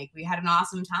going and like we had an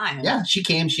awesome time. Yeah, she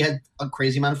came. She had a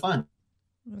crazy amount of fun,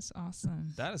 That's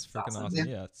awesome. That is freaking awesome. awesome.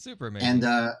 Yeah. Yeah, it's super amazing.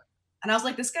 And I was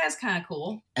like, this guy's kind of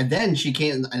cool. and then she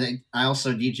came. And I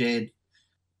also DJ'd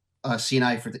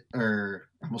CNI for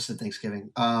I almost said Thanksgiving,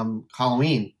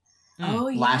 Halloween, Oh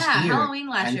yeah, last year. Halloween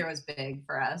last And- year was big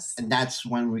for us. and that's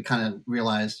when we kind of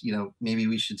realized, maybe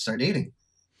we should start dating.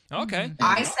 Okay.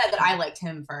 I said that I liked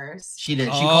him first. She did.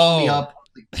 She called me Oh. up.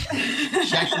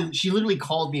 She literally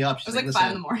called me up. It She's was like "Listen,"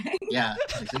 5 in the morning. Yeah.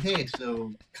 She's like, "Hey,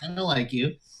 so kind of like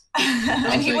you."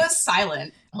 And he like- was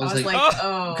silent. I I was was like, like,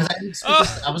 oh. Because I didn't expect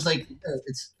this. I was like,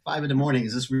 "It's 5 in the morning.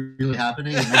 Is this really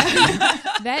happening?"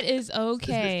 That is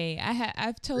okay.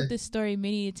 I've told this story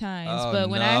many times, Oh, but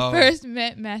when no. I first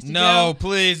met Master No,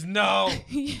 please, no.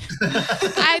 Joe,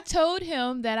 I told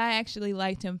him that I actually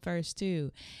liked him first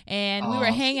too, and we were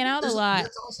hanging out a lot.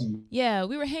 That's awesome. Yeah,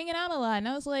 we were hanging out a lot, and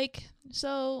I was like,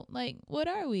 "So, like, what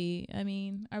are we? I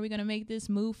mean, are we gonna make this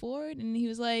move forward?" And he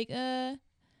was like,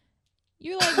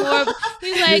 "You're like more." Of,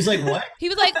 he was like, He was like, "What? He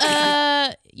was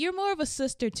like, you're more of a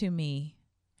sister to me."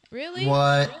 Really?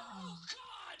 What?"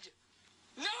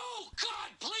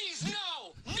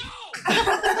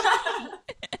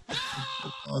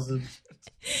 Awesome.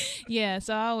 Yeah.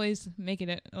 So I always make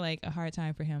it a hard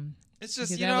time for him. It's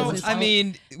just, Because that was his I own-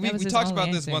 mean, we was his talked only about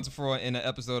this answer. once before in an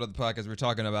episode of the podcast. We were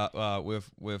talking about with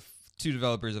 2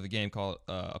 developers of a game called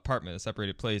Apartment, a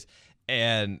separated place,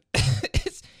 and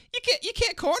you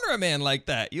can't corner a man like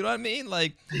that. You know what I mean?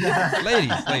 Like,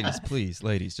 ladies, please,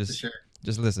 ladies,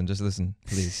 just listen,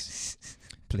 please.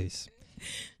 You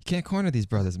can't corner these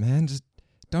brothers, man. Just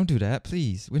don't do that,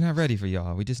 please. We're not ready for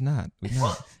y'all. We just not. We're not.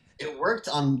 Well, it worked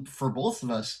for both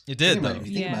of us. It did, Think about though. If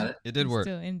you think Yeah. about it. It did He work.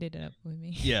 Still ended up with me.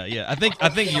 Yeah. I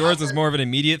think yours was more of an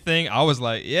immediate thing. I was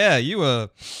like, yeah, you a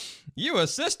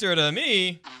sister to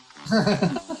me.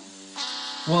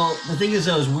 Well, the thing is,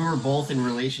 though, is we were both in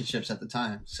relationships at the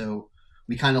time, so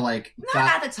we kind of like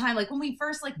Not at the time. Like when we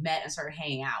first like met and started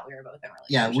hanging out, we were both in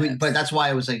yeah. relationships. But that's why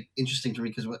it was like interesting for me,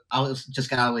 because I was just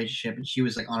got out of a relationship and she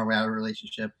was like on her way out of a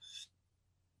relationship.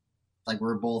 Like we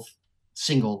were both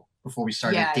single before we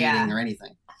started Yeah, dating yeah. or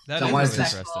anything. That So I is wanted really to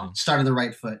interesting. start on the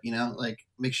right foot, like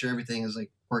make sure everything is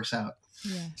like works out.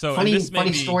 Yeah. So and funny this may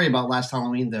be- story about last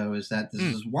Halloween though is that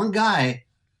this was one guy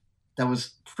that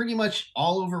was pretty much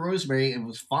all over Rosemary and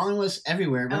was following us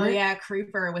everywhere. Oh Remember? yeah,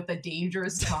 Creeper with the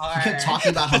dangerous car. He kept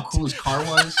talking about how cool his car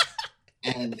was,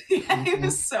 and Yeah, it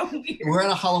was so weird. we're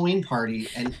at a Halloween party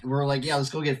and we're like, "Yeah, let's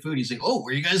go get food." He's like, "Oh,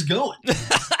 where are you guys going?"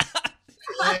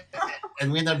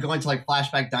 And we ended up going to like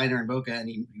Flashback Diner in Boca, and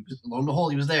he was, lo and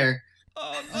behold, he was there.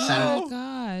 Oh, Oh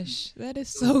gosh, that is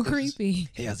so creepy.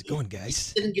 Hey, how's it going,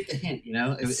 guys? Didn't get the hint,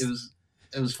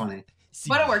 it was funny.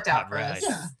 But it worked out for us.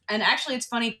 Yeah. And actually, it's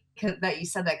funny that you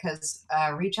said that because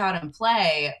Reach Out and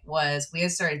Play we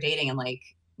had started dating and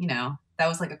that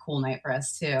was like a cool night for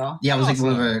us too. Yeah, it was like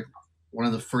Awesome. one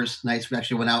of the first nights we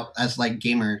actually went out as like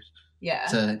gamers Yeah.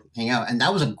 to hang out, and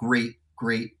that was a great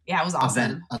Yeah, it was awesome.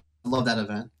 event. I love that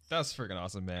event. That's freaking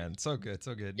awesome, man. So good,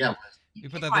 so good. Yeah. We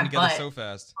put Kicked that my thing together butt so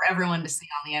fast. for everyone to see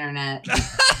on the internet.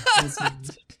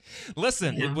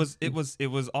 Listen, Yeah. it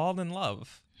was all in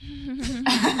love.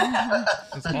 That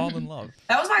It was all in love.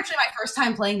 was actually my first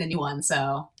time playing the new one,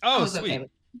 so I Oh, was sweet. okay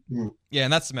with Yeah,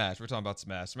 and that's Smash. We're talking about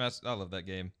Smash. Smash, I love that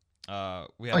game. We had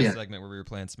Oh, a yeah. segment where we were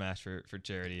playing Smash for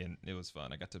charity, and it was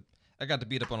fun. I got to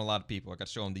beat up on a lot of people. I got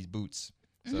to show them these boots.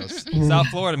 So South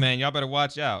Florida, man, y'all better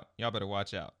watch out.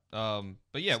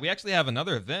 But yeah, we actually have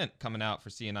another event coming out for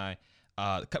CNI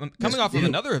coming off of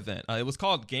another event. It was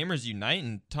called Gamers Unite,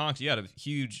 and Tonks, you had a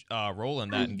huge role in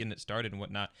that and getting it started and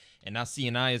whatnot. And now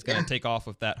CNI is going to take off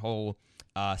with that whole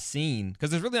scene, because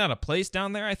there's really not a place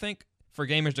down there, I think, for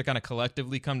gamers to kind of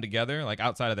collectively come together, like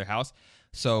outside of their house.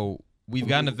 So we've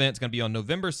got an event. It's going to be on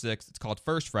November 6th. It's called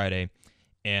First Friday,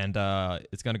 and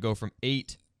it's going to go from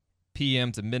 8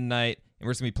 p.m. to midnight, and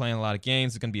we're just going to be playing a lot of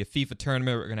games. It's going to be a FIFA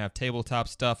tournament. We're going to have tabletop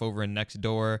stuff over in Next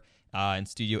Door. In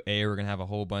Studio A, we're going to have a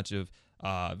whole bunch of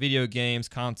video games,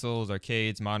 consoles,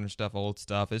 arcades, modern stuff, old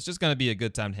stuff. It's just going to be a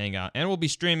good time to hang out. And we'll be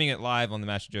streaming it live on the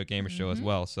Master Joe Gamer Show as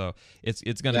well. So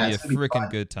it's going to be a freaking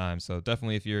good time. So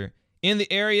definitely, if you're in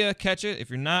the area, catch it. If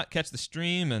you're not, catch the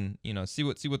stream and, see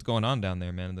what's going on down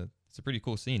there, man. It's a pretty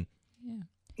cool scene.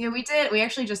 Yeah, we did. We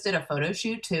actually just did a photo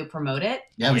shoot to promote it.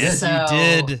 Yeah, we did. So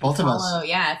you did. Both of us.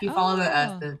 Yeah, if you follow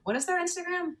the what is their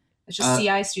Instagram? It's just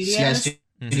CI Studios. CI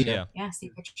Studios. Yeah, see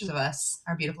pictures of us,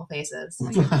 our beautiful faces.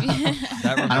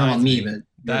 That I don't know me, but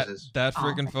that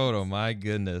freaking photo, my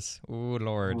goodness. Oh,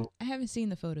 Lord. I haven't seen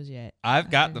the photos yet.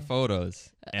 I've got the photos.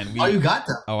 And you got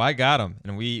them? Oh, I got them.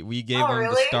 And we gave them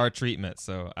the star treatment.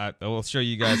 So I will show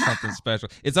you guys something special.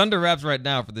 It's under wraps right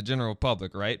now for the general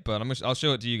public, right? But I'll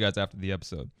show it to you guys after the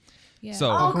episode. Yeah.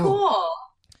 So, cool.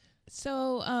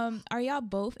 So, are y'all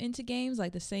both into games,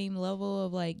 like the same level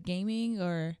of like gaming,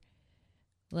 or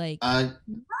like? I'm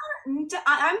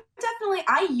definitely.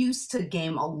 I used to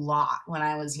game a lot when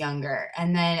I was younger,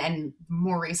 and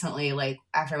more recently, like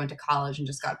after I went to college and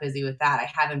just got busy with that, I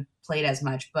haven't played as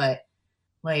much. But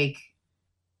like,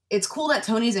 it's cool that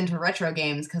Tony's into retro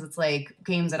games, because it's like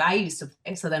games that I used to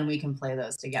play, so then we can play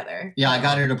those together. Yeah, I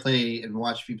got her to play and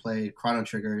watch me play Chrono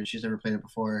Trigger, and she's never played it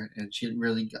before, and she was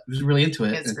really into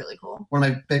it. It's really cool. One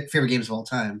of my favorite games of all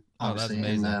time, obviously. Oh, that's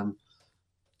amazing. And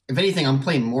if anything, I'm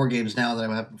playing more games now than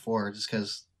I have before, just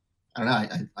because I don't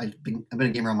know. I've been a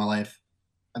gamer all my life.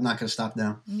 I'm not gonna stop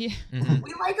now. Yeah,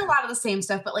 we like a lot of the same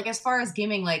stuff, but like as far as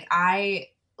gaming, I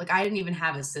didn't even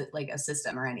have a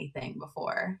system or anything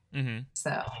before.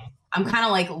 So I'm kind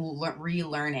of like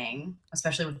relearning,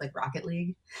 especially with like Rocket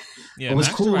League. Yeah, what's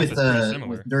cool with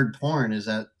Nerd Porn is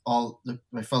that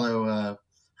my fellow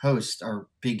hosts are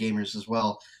big gamers as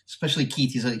well. Especially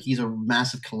Keith, he's a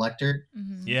massive collector.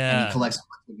 Yeah, and he collects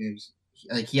games.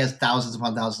 Like he has thousands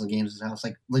upon thousands of games in his house,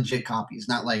 like legit copies,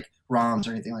 not like ROMs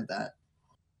or anything like that.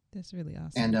 That's really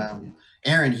awesome. And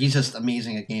Aaron, he's just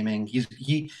amazing at gaming.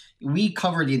 We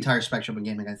cover the entire spectrum of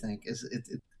gaming. I think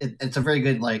it's a very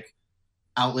good like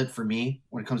outlet for me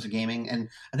when it comes to gaming, and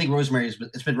I think Rosemary's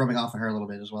it's been rubbing off on her a little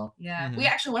bit as well. Yeah, we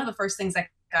actually, one of the first things that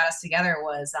got us together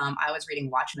was I was reading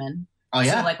Watchmen. Oh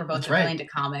yeah, so like we're both really into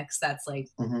comics. That's like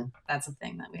that's a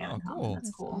thing that we have in common. Cool.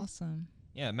 That's cool. Awesome.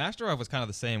 Yeah, Master Wife was kind of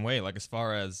the same way. Like as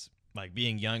far as like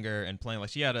being younger and playing, like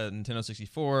she had a Nintendo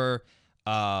 64.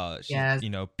 She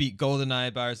beat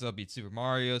GoldenEye by herself, beat Super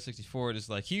Mario 64. Just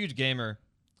like huge gamer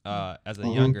as a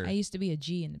younger. I used to be a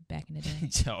G back in the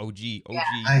day. OG. Yeah.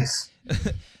 Nice.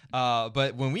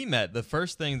 But when we met, the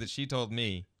first thing that she told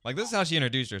me, like this is how she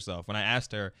introduced herself. When I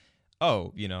asked her,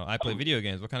 I play video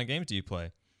games. What kind of games do you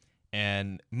play?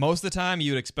 And most of the time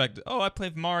you would expect, I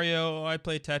play Mario, I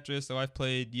play Tetris, I've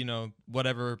played,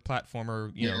 whatever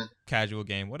platformer, casual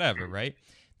game, whatever, right?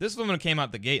 This woman came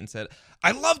out the gate and said,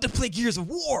 I love to play Gears of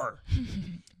War.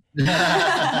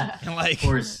 And like, of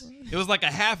course. It was like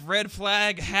a half red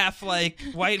flag, half like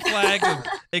white flag of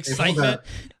excitement.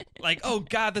 Like, oh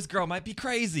God, this girl might be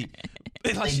crazy.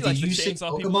 Like, did you say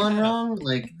Pokemon wrong?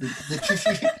 Like,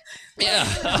 yeah.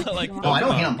 Like, I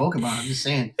don't hate on Pokemon. I'm just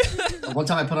saying. One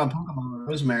time I put on Pokemon with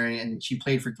Rosemary, and she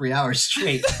played for 3 hours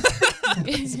straight.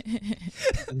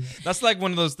 That's like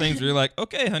one of those things where you're like,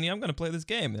 okay, honey, I'm going to play this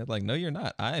game. And they're like, no, you're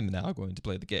not. I am now going to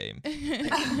play the game.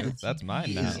 That's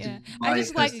mine now. Yeah. I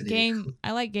just like a game.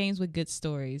 I like games with good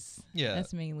stories. Yeah.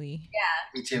 That's mainly.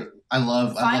 Yeah. Me too. I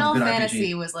love Final good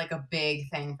Fantasy RPG. was like a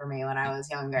big thing for me when I was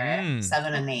younger.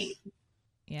 7 and 8.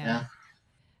 Yeah.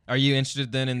 Are you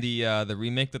interested then in the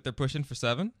remake that they're pushing for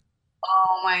 7?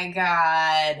 Oh my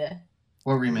God.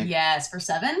 What remake? Yes, for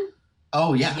 7?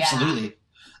 Oh yeah, absolutely.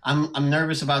 I'm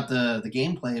nervous about the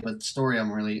gameplay, but the story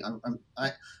I'm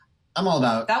all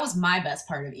about. That was my best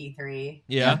part of E3.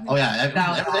 Yeah. Oh yeah.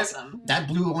 That was awesome. That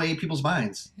blew away people's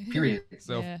minds. Period.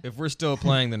 So if we're still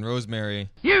playing, then Rosemary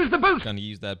use the boost. Gonna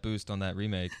use that boost on that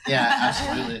remake. Yeah,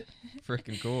 absolutely.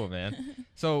 Freaking cool, man.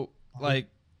 So like,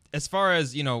 as far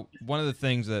as one of the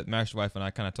things that Master Wife and I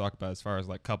kind of talk about, as far as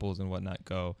like couples and whatnot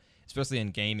go, especially in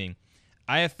gaming,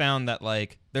 I have found that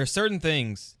like there are certain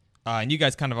things, and you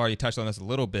guys kind of already touched on this a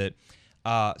little bit.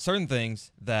 Certain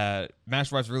things that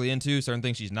Master Wife's really into, certain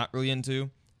things she's not really into.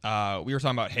 We were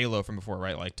talking about Halo from before,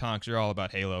 right? Like Tonks, you're all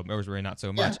about Halo. Rosemary, not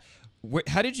so much.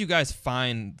 how did you guys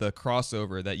find the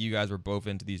crossover that you guys were both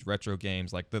into these retro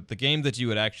games? Like the game that you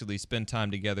would actually spend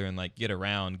time together and like get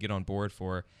on board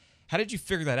for. How did you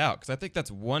figure that out? Because I think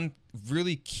that's one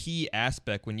really key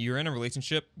aspect when you're in a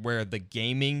relationship where the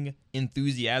gaming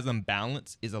enthusiasm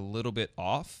balance is a little bit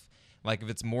off. Like if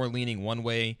it's more leaning one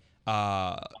way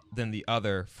than the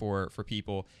other for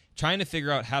people, trying to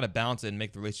figure out how to balance it and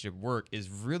make the relationship work is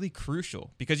really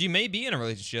crucial. Because you may be in a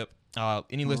relationship,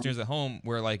 any listeners at home,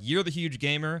 where like you're the huge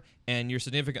gamer and your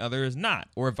significant other is not,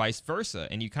 or vice versa.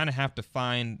 And you kind of have to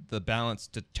find the balance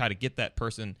to try to get that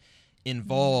person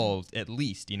involved, at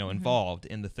least, involved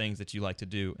in the things that you like to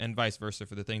do, and vice versa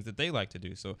for the things that they like to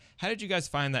do. So how did you guys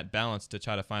find that balance to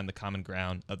try to find the common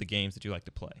ground of the games that you like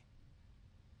to play?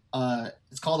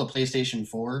 It's called a PlayStation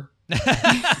 4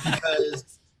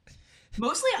 because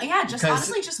mostly,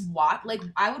 honestly, just watch. Like,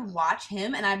 I would watch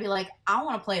him, and I'd be like, I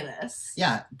want to play this.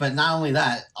 Yeah, but not only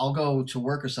that, I'll go to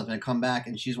work or something and come back,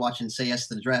 and she's watching Say Yes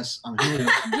to the Dress on Hulu.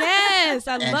 Yes,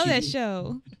 I love that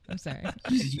show. I'm sorry.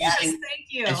 Yes, thank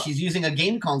you. And she's using a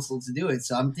game console to do it,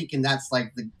 so I'm thinking that's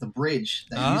like the bridge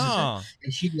that uses it.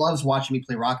 And she loves watching me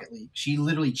play Rocket League. She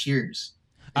literally cheers.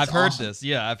 I've heard this.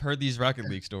 Yeah, I've heard these Rocket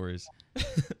League stories.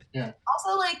 Yeah.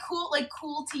 Also,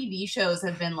 cool TV shows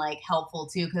have been like helpful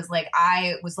too, because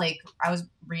I was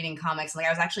reading comics. Like I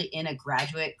was actually in a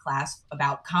graduate class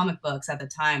about comic books at the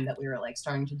time that we were like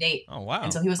starting to date. Oh wow!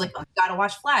 And so he was like, oh, "You gotta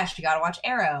watch Flash. You gotta watch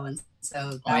Arrow." And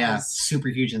so that was super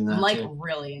huge in that. I'm like too.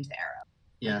 really into Arrow.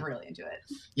 Yeah, like, really into it.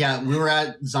 Yeah, we were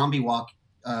at Zombie Walk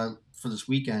for this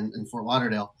weekend in Fort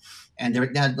Lauderdale, and they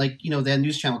had they had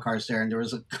news channel cars there, and there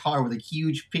was a car with a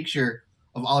huge picture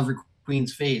of Oliver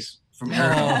Queen's face from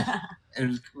Arrow.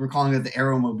 And we're calling it the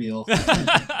Aeromobile.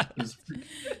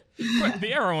 The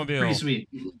Aeromobile. Pretty sweet.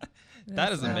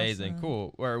 That is amazing. Awesome.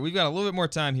 Cool. Well, we've got a little bit more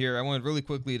time here. I wanted really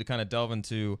quickly to kind of delve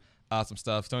into some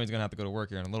stuff. Tony's going to have to go to work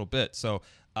here in a little bit. So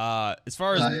as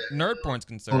far as nerd porn's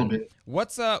concerned,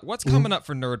 what's coming up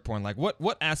for nerd porn? Like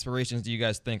what aspirations do you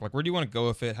guys think? Like where do you want to go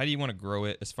with it? How do you want to grow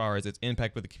it as far as its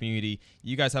impact with the community?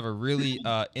 You guys have a really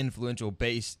influential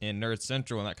base in Nerd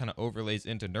Central, and that kind of overlays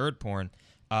into nerd porn.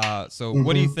 So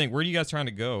what do you think? Where are you guys trying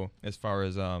to go as far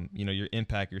as your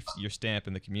impact, your stamp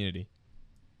in the community?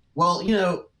 Well,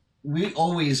 we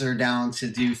always are down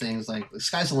to do things like the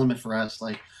sky's the limit for us.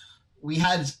 Like we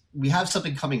have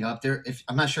something coming up there. If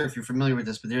I'm not sure if you're familiar with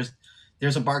this, but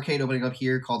there's a barcade opening up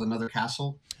here called Another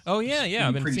Castle. Oh yeah.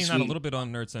 I've been seeing sweet. that a little bit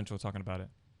on Nerd Central talking about it.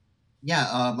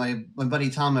 Yeah, my buddy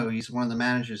Tomo, he's one of the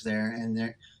managers there,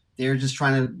 and they're just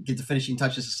trying to get the finishing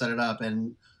touches to set it up.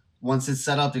 And once it's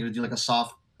set up, they're gonna do like a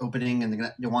soft opening, and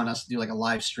they want us to do like a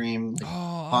live stream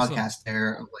awesome. podcast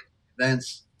there of like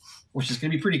events, which is going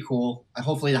to be pretty cool.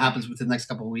 Hopefully it happens within the next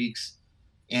couple of weeks.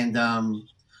 And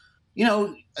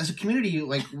as a community,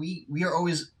 like we are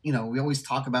always we always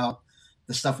talk about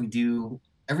the stuff we do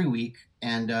every week,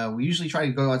 and we usually try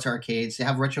to go out to arcades. They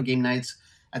have retro game nights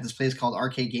at this place called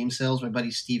Arcade Game Sales. My buddy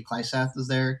Steve Kleisath is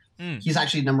there. He's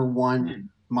actually #1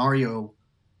 Mario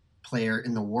player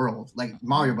in the world, like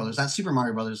Mario Brothers, not Super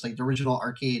Mario Brothers, like the original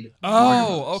arcade.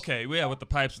 Oh, okay, yeah, with the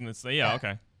pipes and this. Yeah,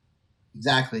 okay,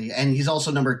 exactly. And he's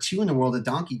also #2 in the world at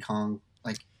Donkey Kong,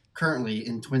 like currently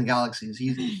in Twin Galaxies.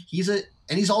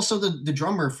 He's also the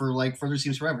drummer for like Further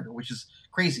Seems Forever, which is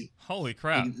crazy. Holy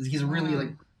crap! He's a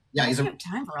really he's a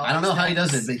time for all I don't know those how he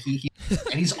things. does it, but he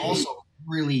and he's also a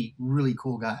really really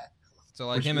cool guy. So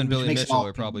like him and Billy Mitchell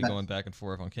are probably going back and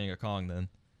forth on King of Kong then.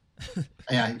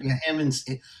 yeah, him and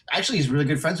actually he's really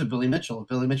good friends with Billy Mitchell.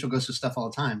 Billy Mitchell goes through stuff all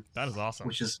the time. That is awesome.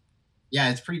 Which is,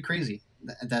 it's pretty crazy.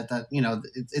 That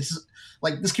it's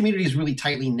like this community is really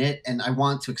tightly knit, and I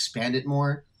want to expand it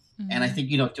more. Mm-hmm. And I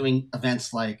think doing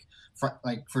events like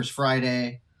First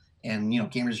Friday, and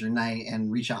Gamers Unite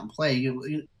and Reach Out and Play,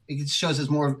 it shows it's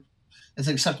an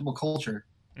acceptable culture,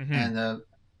 and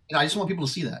I just want people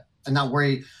to see that. And not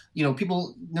worry,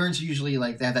 nerds usually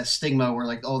like they have that stigma where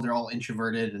like, oh, they're all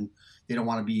introverted and they don't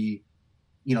want to be,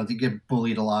 they get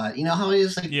bullied a lot. You know how it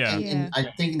is? Like, and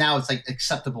I think now it's like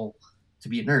acceptable to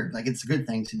be a nerd. Like it's a good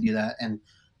thing to do that. And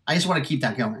I just want to keep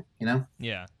that going,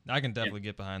 Yeah, I can definitely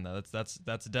get behind that. That's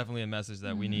definitely a message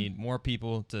that we need more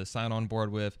people to sign on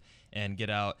board with and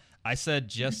get out. I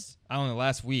said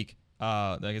last week,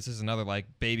 I guess this is another like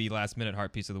baby last minute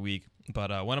heart piece of the week.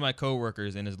 But one of my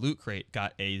coworkers in his loot crate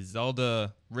got a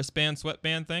Zelda wristband,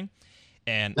 sweatband thing,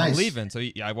 and nice. I'm leaving. So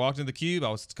I walked into the cube. I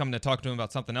was coming to talk to him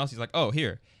about something else. He's like, "Oh,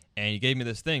 here," and he gave me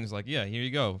this thing. He's like, "Yeah, here you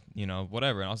go,"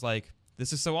 whatever. And I was like,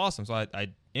 "This is so awesome." So I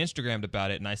Instagrammed about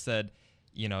it, and I said,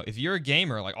 you know, if you're a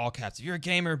gamer, like all caps, if you're a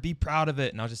gamer, be proud of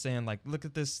it. And I was just saying, like, look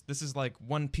at this. This is like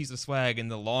one piece of swag in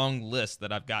the long list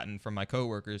that I've gotten from my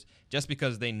coworkers, just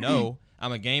because they know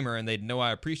I'm a gamer and they know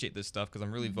I appreciate this stuff because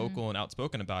I'm really vocal and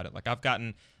outspoken about it. Like, I've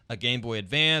gotten a Game Boy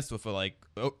Advance with a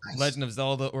Legend of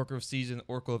Zelda, Oracle of Seasons,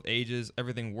 Oracle of Ages.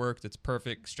 Everything worked. It's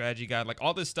perfect. Strategy guide, like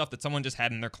all this stuff that someone just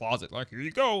had in their closet. Like, here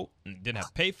you go, and didn't have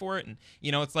to pay for it. And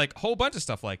you know, it's like a whole bunch of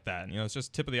stuff like that. And, you know, it's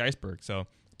just tip of the iceberg. So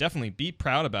definitely be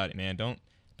proud about it, man. Don't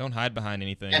hide behind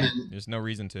anything. There's no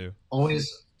reason to.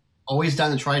 Always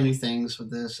down to try new things with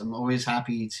this. I'm always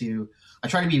happy to. I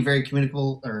try to be very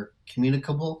communicable.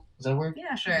 Is that a word?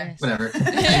 Yeah, sure. Yes. Whatever.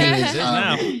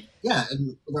 Anyways, yeah,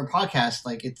 and with our podcast,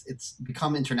 like it's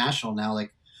become international now.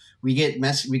 Like we get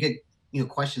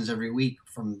questions every week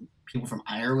from people from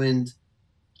Ireland,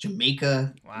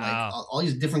 Jamaica, like all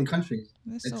these different countries.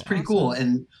 That's it's so pretty awesome. cool,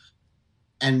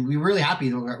 and we're really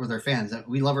happy with our fans.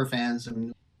 We love our fans,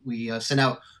 and we send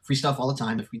out free stuff all the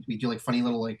time. If we do like funny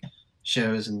little like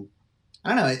shows, and I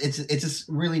don't know, it's just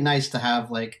really nice to have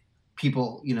like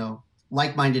people, you know,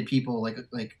 like-minded people like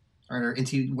are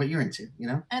into what you're into, you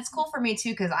know? And it's cool for me too,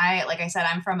 because like I said,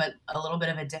 I'm from a little bit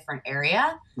of a different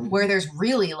area where there's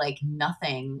really like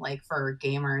nothing like for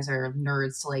gamers or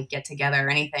nerds to like get together or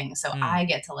anything. So I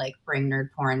get to like bring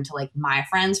nerd porn to like my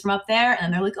friends from up there,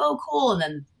 and they're like, oh, cool. And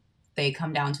then they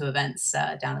come down to events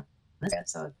down there.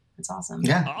 So it's awesome.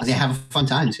 Yeah, Awesome. They have a fun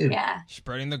time too. Yeah.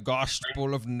 Spreading the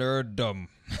gospel of nerddom.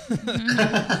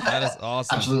 That is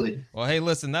awesome. Absolutely. Well, hey,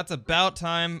 listen, that's about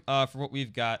time for what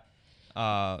we've got.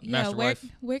 Master Wife.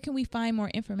 Where can we find more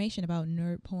information about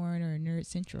nerd porn or Nerd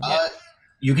Central?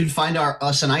 You can find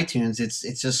us on iTunes. It's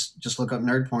just look up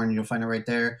nerd porn. You'll find it right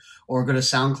there. Or go to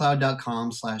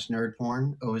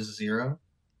soundcloud.com/nerdporn. O is a 0.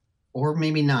 Or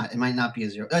maybe not. It might not be a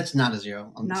 0. That's not a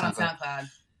 0 on Not on SoundCloud. SoundCloud.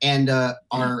 And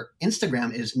our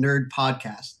Instagram is Nerd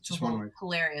Podcast. Just one word.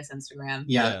 Hilarious Instagram.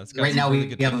 Yeah. It's got Right some now really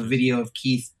we good have a pictures. video of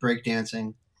Keith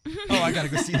breakdancing Oh, I gotta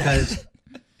go see that.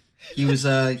 because he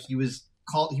was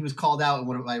called out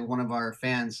by one of our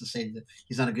fans to say that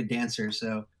he's not a good dancer,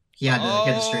 so he had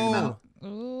to straighten him out.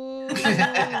 Ooh.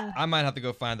 I might have to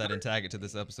go find that and tag it to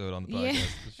this episode on the podcast. Yeah.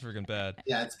 It's freaking bad.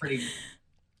 Yeah, it's pretty.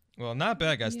 Well, not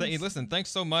bad, guys. Yes. Listen, thanks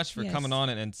so much for Yes. coming on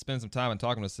and spending some time and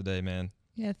talking to us today, man.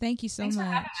 Yeah, thank you so Thanks for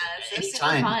much. having us. It's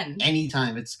super fun.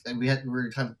 Anytime.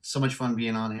 We're having so much fun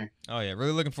being on here. Oh yeah,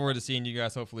 really looking forward to seeing you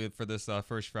guys. Hopefully for this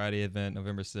First Friday event,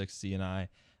 November 6th, CNI.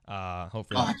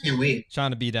 Hopefully, Oh, I can't wait.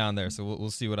 trying to be down there, so we'll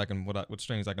see what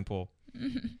strings I can pull.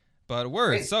 But word.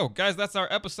 Great. So, guys, that's our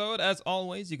episode. As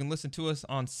always, you can listen to us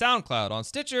on SoundCloud, on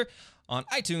Stitcher, on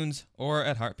iTunes, or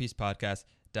at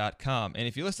heartpiecePodcast.com. And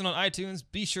if you listen on iTunes,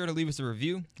 be sure to leave us a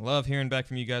review. Love hearing back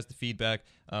from you guys, the feedback,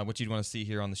 what you'd want to see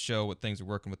here on the show, what things are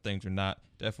working, what things are not.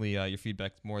 Definitely your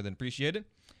feedback's more than appreciated.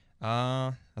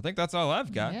 I think that's all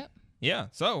I've got. Yep. Yeah,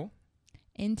 so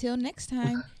Until next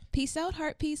time, peace out,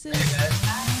 heart pieces.